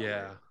to be that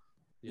way.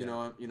 You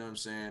know what I'm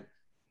saying?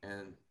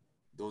 And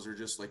those are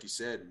just, like you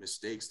said,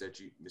 mistakes that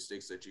you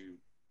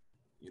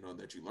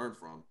learn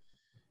from.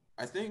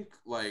 I think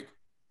like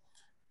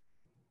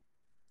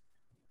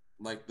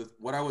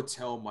what I would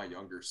tell my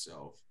younger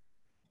self,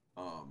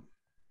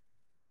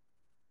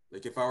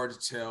 like if I were to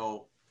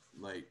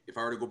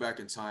go back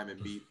in time and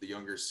meet the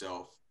younger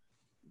self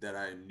that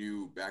I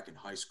knew back in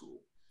high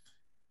school,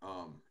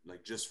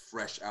 like just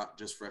fresh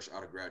out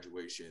of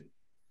graduation,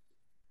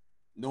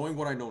 knowing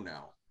what I know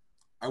now,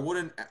 I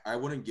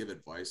wouldn't give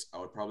advice. I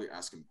would probably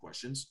ask him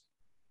questions.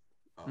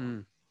 But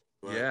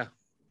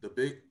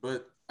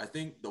I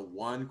think the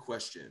one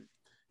question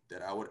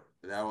that I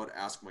would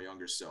ask my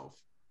younger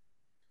self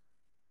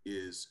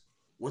is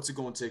what's it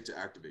going to take to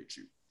activate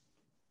you?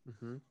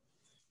 Mm-hmm.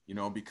 You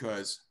know,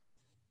 because,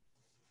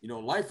 you know,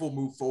 life will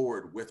move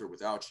forward with or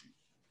without you.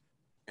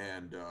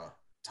 And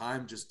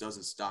time just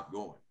doesn't stop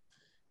going.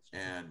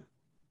 And,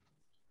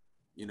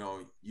 you know,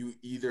 you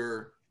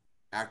either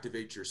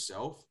activate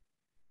yourself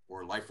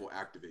or life will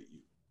activate you.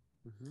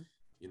 Mm-hmm.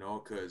 You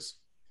know, because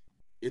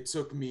it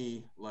took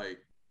me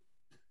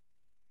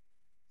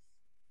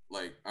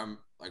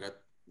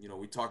you know,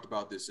 we talked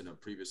about this in a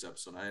previous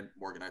episode.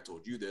 Morgan, I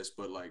told you this,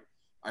 but like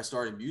I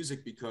started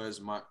music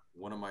because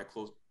one of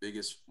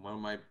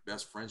my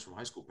best friends from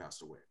high school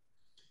passed away,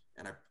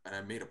 and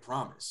I made a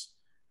promise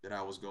that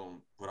I was going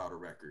to put out a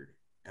record,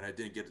 and I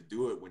didn't get to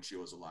do it when she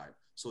was alive.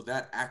 So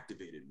that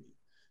activated me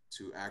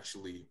to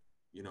actually,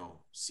 you know,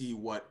 see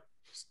what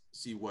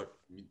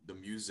the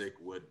music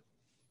would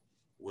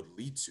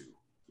lead to,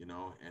 you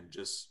know, and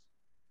just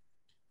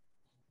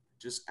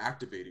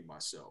activating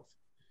myself.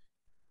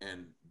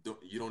 And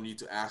you don't need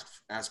to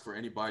ask for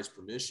anybody's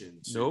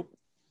permission to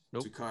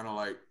Nope. to kind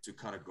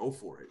of go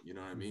for it. You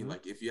know what I mean? Mm-hmm.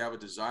 Like if you have a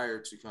desire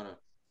to kind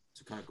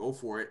of go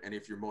for it, and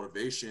if your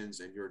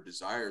motivations and your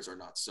desires are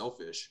not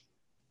selfish,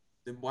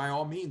 then by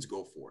all means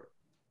go for it.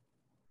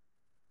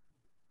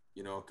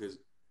 You know, because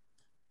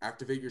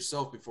activate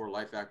yourself before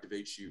life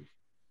activates you.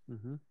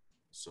 Mm-hmm.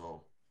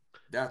 So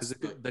that's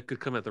that could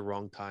come at the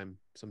wrong time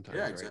sometimes.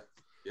 Yeah, right?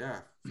 exactly. Yeah,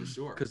 for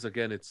sure. Because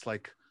again, it's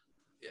like,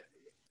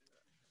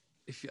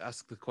 if you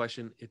ask the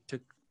question, it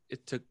took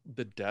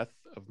the death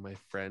of my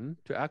friend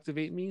to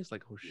activate me. It's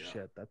like, oh Yeah.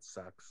 shit, that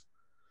sucks.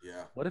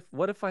 Yeah.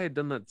 What if I had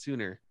done that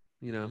sooner?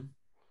 You know?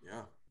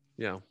 Yeah.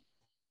 Yeah.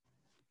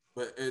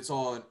 But it's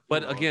all.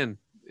 But again,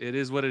 it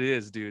is what it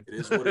is, dude. It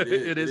is what it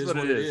is. It is what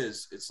it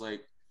is. It's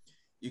like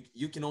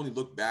you can only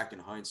look back in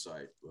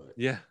hindsight, but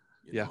Yeah.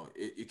 you know,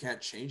 you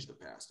can't change the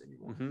past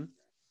anymore. Mm-hmm.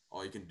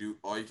 All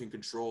you can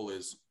control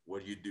is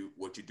what you do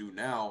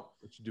now.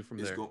 What you do from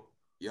there.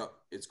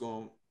 It's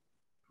going.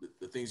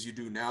 The things you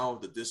do now,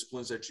 the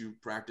disciplines that you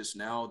practice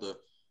now, the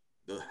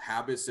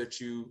habits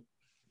that you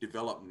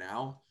develop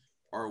now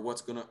are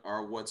what's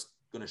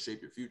gonna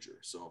shape your future.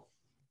 So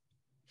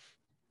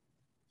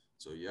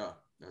yeah,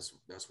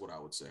 that's what I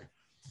would say.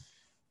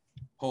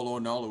 Holo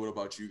and Nala, what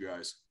about you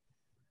guys?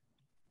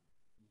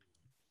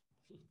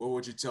 What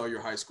would you tell your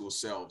high school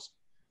selves,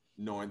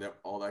 knowing that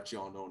all that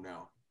y'all know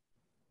now?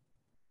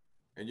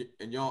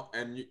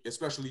 And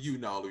especially you,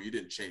 Nalu, you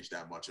didn't change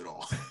that much at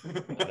all.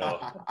 No,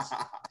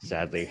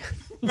 sadly.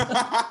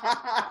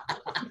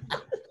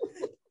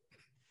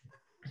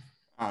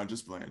 I'm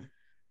just playing.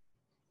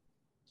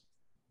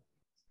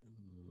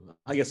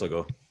 I guess I'll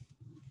go.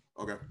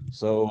 Okay.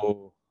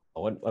 So,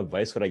 what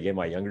advice would I give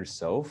my younger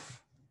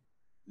self?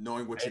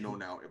 Knowing what you know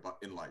now about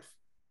in life.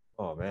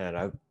 Oh man,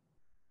 I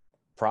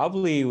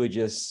probably would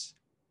just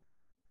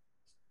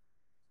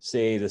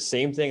say the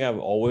same thing I've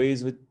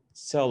always would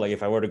tell. Like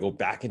if I were to go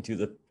back into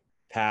the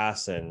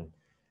past and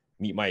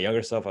meet my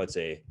younger self, I would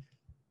say,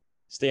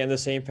 stay on the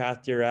same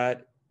path you're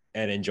at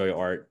and enjoy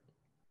art.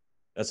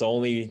 That's the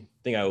only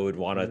thing I would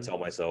want to tell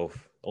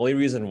myself. Only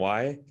reason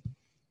why,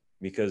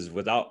 because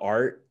without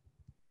art,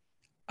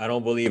 I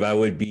don't believe I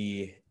would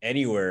be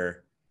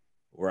anywhere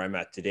where I'm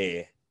at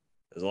today.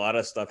 There's a lot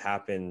of stuff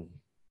happened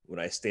when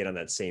I stayed on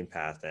that same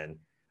path. And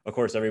of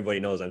course, everybody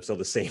knows I'm still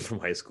the same from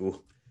high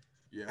school.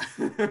 Yeah.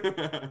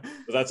 But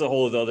that's a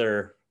whole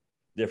other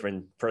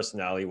different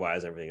personality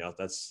wise, everything else.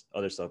 That's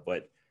other stuff.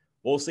 But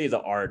mostly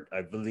the art,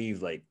 I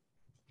believe, like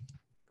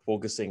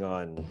focusing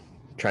on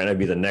trying to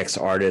be the next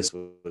artist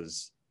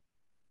was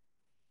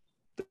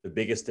the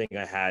biggest thing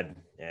I had.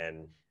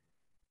 And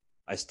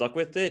I stuck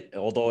with it.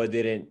 Although it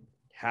didn't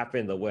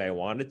happen the way I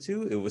wanted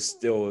to, it was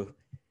still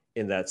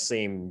in that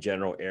same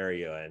general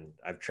area. And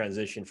I've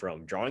transitioned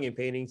from drawing and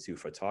painting to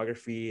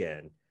photography,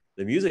 and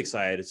the music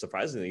side,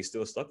 surprisingly,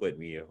 still stuck with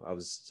me. I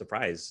was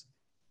surprised,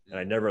 and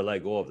I never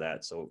let go of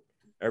that. So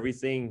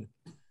everything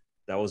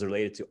that was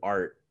related to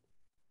art,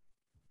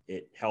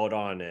 it held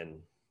on, and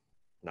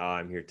now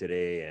I'm here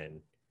today and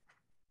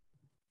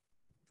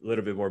a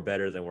little bit more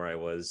better than where I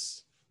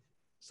was.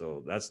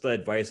 So that's the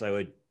advice I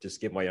would just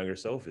give my younger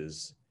self,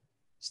 is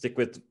stick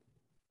with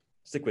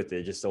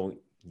it. Just don't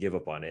give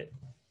up on it.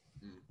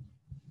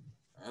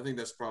 I think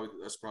that's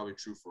probably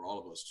true for all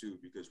of us too,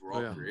 because we're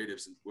all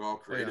creatives, and we're all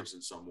creatives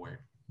in some way.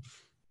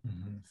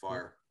 Mm-hmm.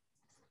 Fire.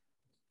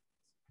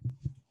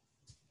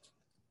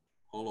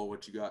 Holo,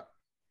 what you got?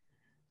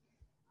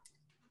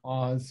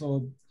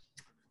 So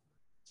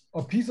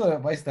a piece of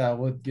advice that I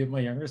would give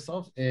my younger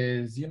self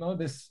is,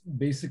 this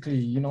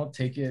basically,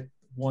 take it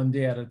one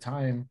day at a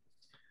time.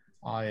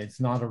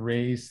 It's not a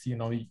race.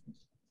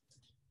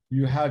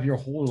 You have your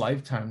whole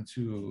lifetime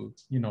to,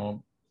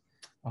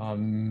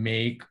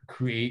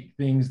 create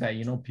things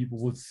that, people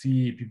would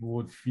see, people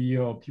would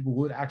feel, people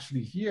would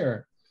actually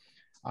hear.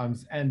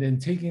 And then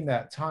taking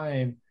that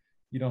time,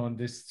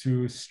 this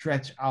to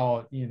stretch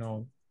out,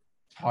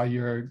 all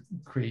your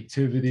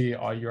creativity,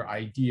 all your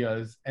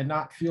ideas, and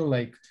not feel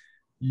like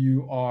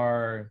you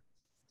are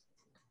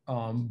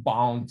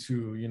bound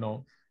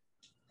to,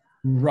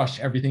 rush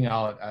everything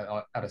out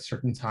at a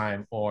certain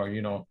time, or,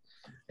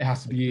 it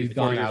has to be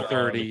before done you're at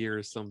 30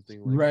 or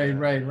something like right,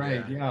 that.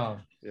 right. Yeah.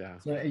 Yeah.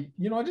 So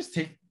just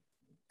take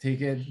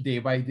it day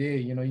by day.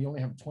 You only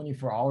have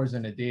 24 hours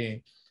in a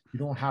day. You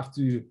don't have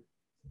to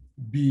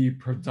be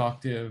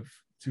productive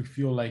to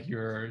feel like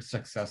you're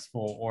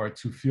successful, or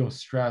to feel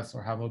stressed,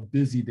 or have a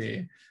busy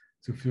day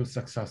to feel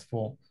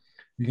successful.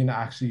 You can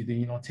actually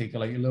take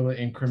like little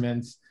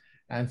increments.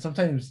 And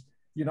sometimes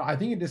I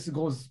think this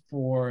goes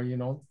for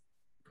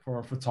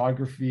for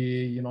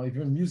photography,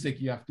 even music.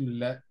 You have to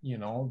let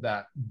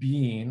that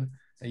being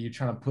that you're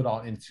trying to put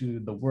out into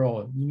the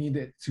world, you need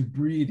it to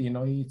breathe. You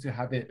need to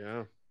have it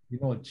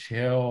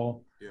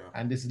chill,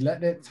 and just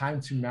let it time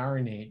to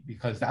marinate,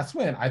 because that's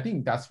when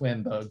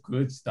the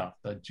good stuff,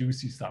 the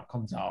juicy stuff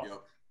comes out.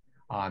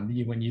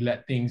 When you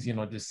let things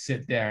just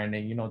sit there, and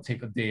then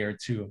take a day or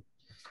two.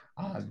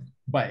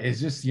 But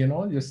it's just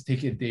just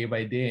take it day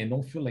by day, and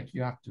don't feel like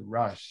you have to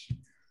rush,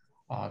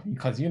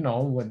 because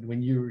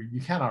when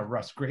you cannot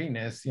rush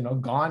greatness.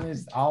 Gone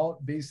is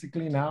out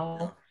basically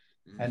now.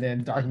 And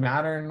then Dark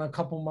Matter in a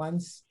couple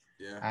months.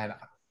 And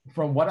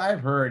from what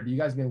I've heard, you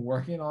guys been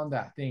working on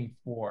that thing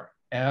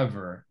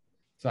forever.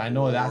 So I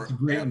know that's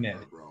greatness.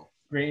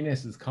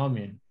 Greatness is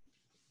coming.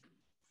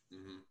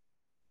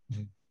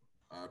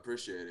 I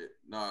appreciate it.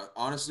 No,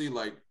 honestly,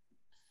 like,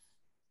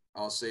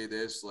 I'll say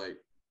this,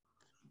 like,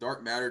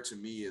 Dark Matter to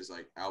me is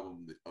like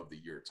album of the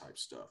year type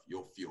stuff.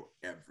 You'll feel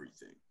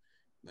everything.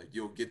 Like,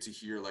 you'll get to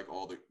hear like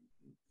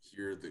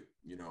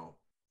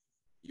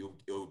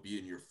it'll be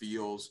in your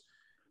feels.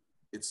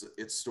 It's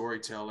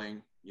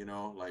storytelling,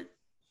 like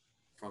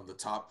from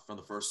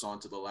the first song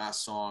to the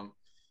last song.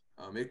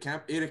 It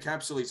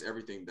encapsulates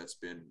everything that's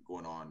been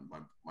going on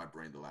in my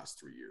brain the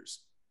last 3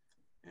 years.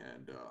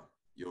 And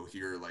you'll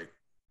hear like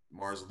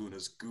Mars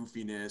Luna's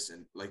goofiness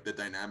and like the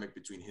dynamic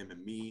between him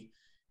and me.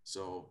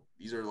 So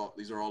these are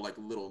all like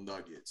little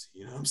nuggets,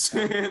 you know what I'm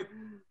saying?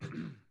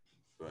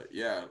 But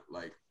yeah,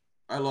 like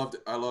I loved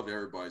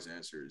everybody's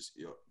answers.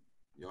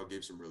 Y'all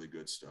gave some really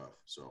good stuff.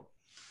 So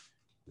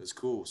that's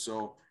cool.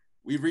 So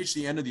we've reached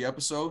the end of the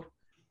episode.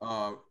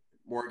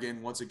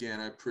 Morgan, once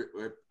again,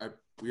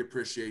 we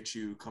appreciate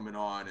you coming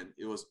on, and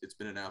it's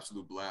been an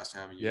absolute blast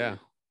having you. Yeah,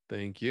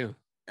 thank you.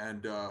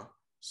 And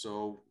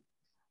so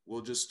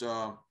we'll just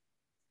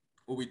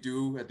what we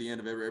do at the end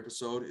of every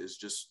episode is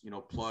just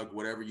plug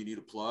whatever you need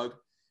to plug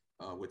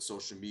with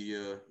social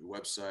media,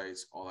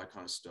 websites, all that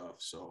kind of stuff.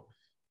 So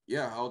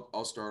yeah,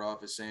 I'll start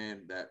off as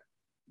saying that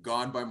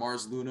Gone by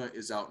Mars Luna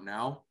is out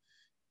now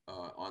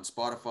on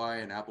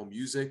Spotify and Apple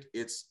Music.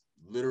 It's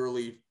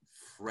literally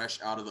fresh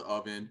out of the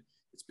oven.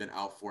 It's been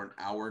out for an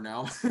hour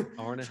now.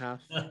 Hour and a half.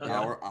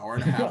 Hour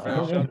and a half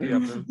now.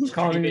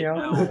 Calling me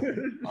out.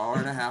 Hour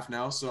and a half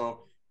now.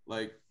 So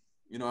like,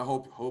 I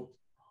hope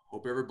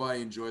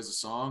everybody enjoys the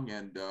song,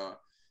 and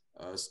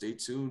stay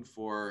tuned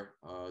for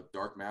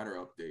Dark Matter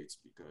updates,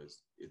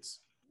 because it's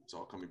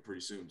all coming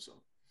pretty soon.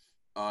 So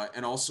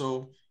and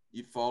also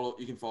you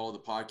can follow the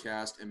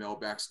podcast ML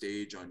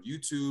Backstage on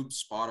YouTube,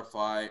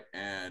 Spotify,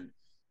 and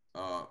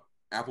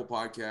Apple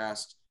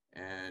Podcast,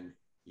 and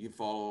you can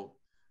follow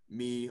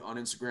me on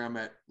Instagram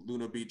at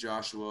Luna B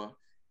Joshua.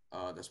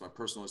 That's my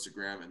personal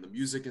Instagram, and the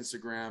music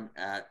Instagram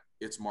at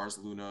It's Mars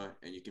Luna,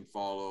 and you can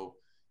follow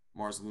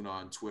Mars Luna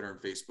on Twitter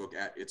and Facebook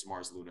at It's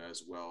Mars Luna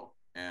as well,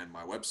 and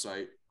my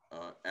website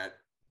at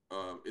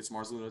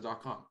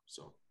itsmarsluna.com.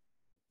 So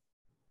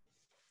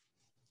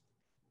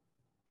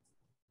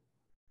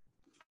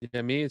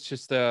yeah, me, it's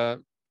just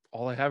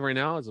all I have right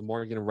now is a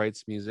Morgan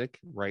Writes Music,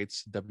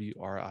 Writes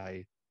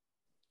WRITES.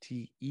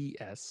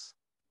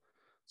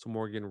 So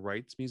Morgan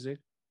Writes Music.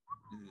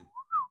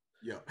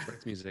 Yeah,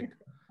 Writes Music.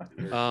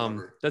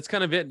 That's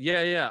kind of it.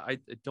 Yeah. I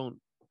don't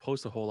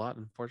post a whole lot,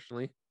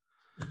 unfortunately.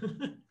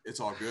 It's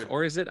all good.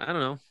 Or is it? I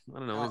don't know.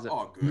 Is it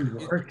all good?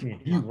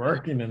 He's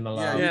working in the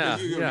lab. Yeah.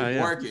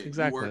 Working,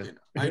 exactly. Working.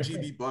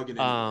 IGB bugging.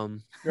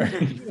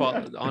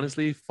 Anyway.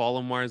 Honestly,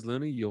 follow Mars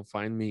Luna. You'll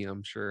find me,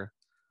 I'm sure.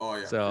 Oh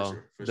yeah. So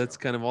for that's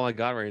sure. kind of all I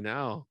got right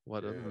now.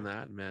 Other than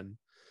that, man,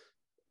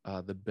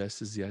 the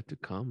best is yet to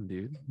come,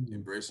 dude.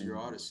 Embrace your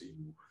odyssey.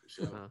 For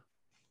sure.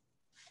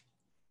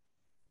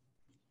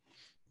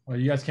 Well,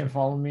 you guys can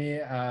follow me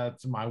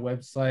at my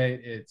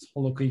website. It's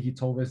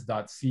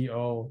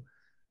holokikitovis.co.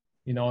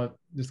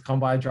 Just come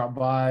by, drop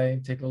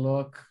by, take a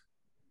look.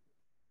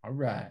 All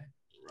right.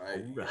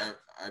 Right.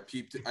 I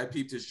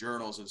peeped his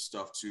journals and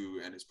stuff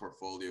too, and his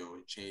portfolio.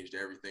 It changed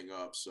everything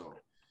up. So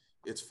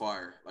it's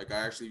fire. Like I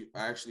actually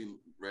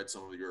read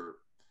some of your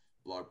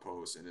blog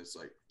posts, and it's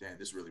like, damn,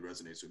 this really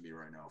resonates with me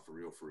right now, for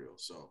real.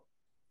 So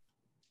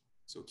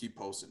keep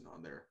posting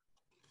on there.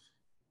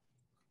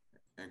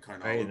 And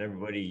kind of. All right,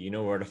 everybody, you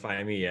know where to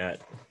find me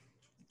at.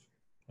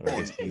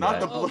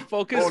 Not the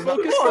focus.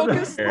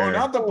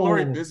 not the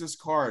blurry business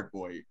card,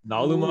 boy.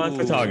 Naluman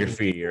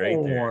Photography, right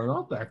there.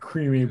 Not that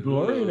creamy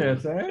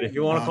blurriness, eh? If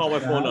you want to call my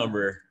phone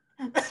number,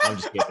 I'm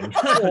just kidding.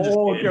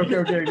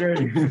 Okay, great.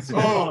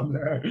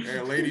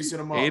 Hey, ladies, hit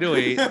them up.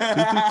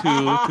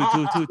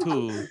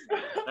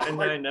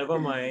 808-222-2222. Never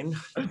mind.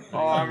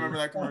 Oh, I remember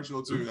that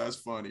commercial too. That's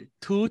funny.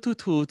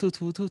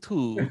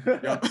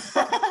 222-2222. Yep.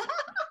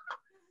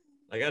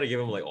 I gotta give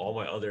him like all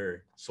my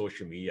other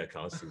social media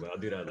accounts too, but I'll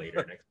do that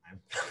later next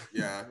time.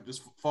 Yeah,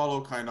 just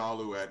follow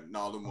Kainalu at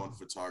Nalu1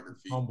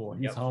 Photography. Humble.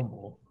 He's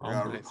humble.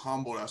 Yeah, Humble.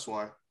 humble. That's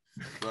why.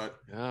 But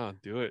Yeah,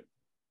 do it.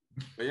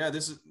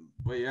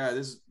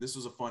 this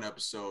was a fun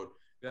episode.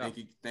 Yeah.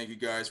 Thank you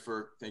guys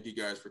for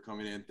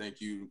coming in.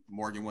 Thank you,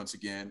 Morgan, once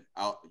again.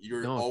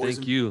 You're always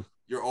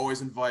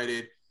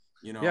invited.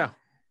 You know. Yeah.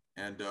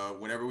 And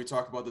whenever we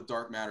talk about the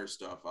dark matter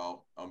stuff,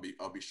 I'll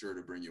be sure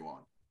to bring you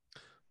on.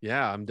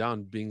 Yeah, I'm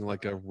down being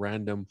like a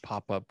random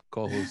pop-up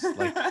co-host,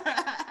 like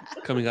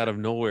coming out of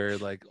nowhere,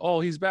 like, oh,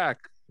 he's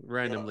back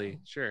randomly. Yeah.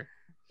 Sure.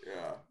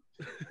 Yeah.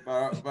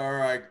 But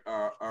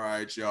all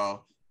right,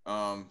 y'all.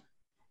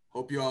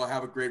 Hope you all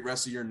have a great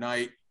rest of your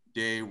night,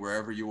 day,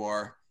 wherever you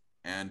are,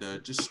 and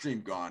just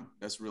stream gone.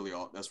 That's really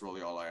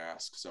all I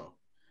ask. So.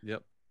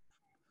 Yep.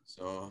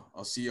 So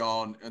I'll see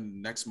y'all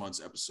in next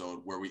month's episode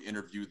where we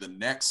interview the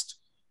next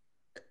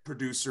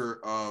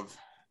producer of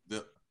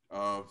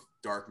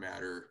Dark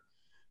Matter,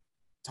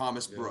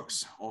 Thomas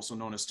Brooks, also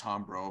known as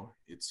Tom Bro.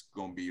 It's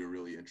going to be a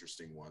really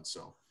interesting one.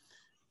 So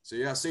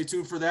yeah, stay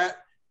tuned for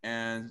that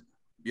and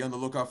be on the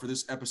lookout for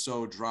this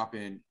episode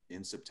dropping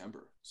in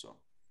September. So.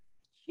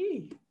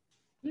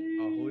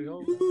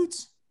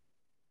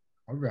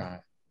 All right.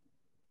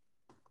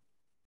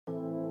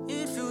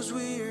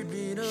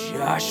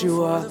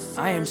 Joshua,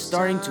 I am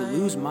starting to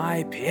lose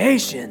my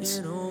patience.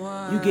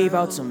 You gave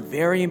out some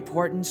very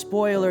important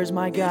spoilers,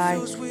 my guy.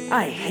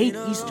 I hate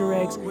Easter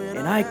eggs,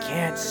 and I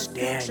can't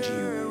stand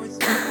you.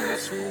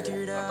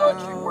 I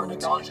thought you weren't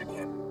acknowledging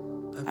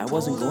him. I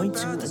wasn't going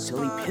to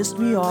until he pissed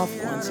me off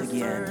once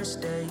again.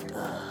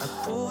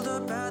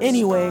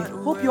 Anyway,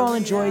 hope you all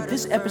enjoyed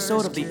this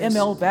episode of the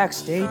ML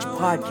Backstage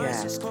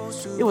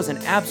podcast. It was an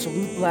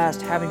absolute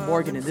blast having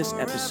Morgan in this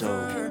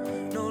episode.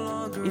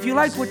 If you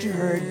liked what you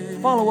heard,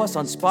 follow us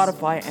on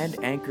Spotify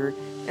and Anchor,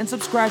 and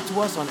subscribe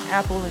to us on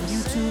Apple and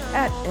YouTube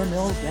at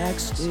ML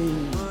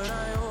Backstage.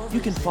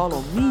 You can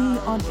follow me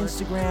on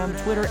Instagram,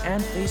 Twitter,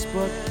 and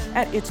Facebook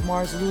at It's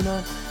Mars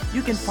Luna.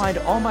 You can find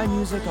all my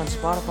music on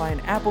Spotify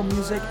and Apple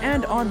Music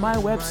and on my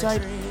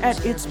website at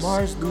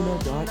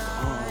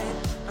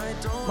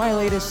itsmarsluna.com. My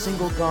latest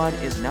single, Gone,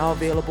 is now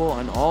available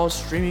on all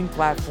streaming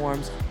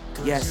platforms.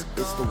 Yes,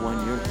 it's the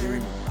one you're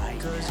hearing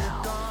right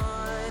now.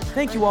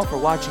 Thank you all for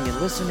watching and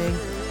listening.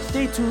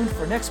 Stay tuned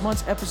for next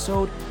month's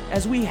episode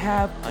as we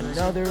have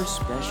another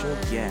special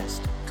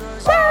guest.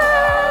 Bye!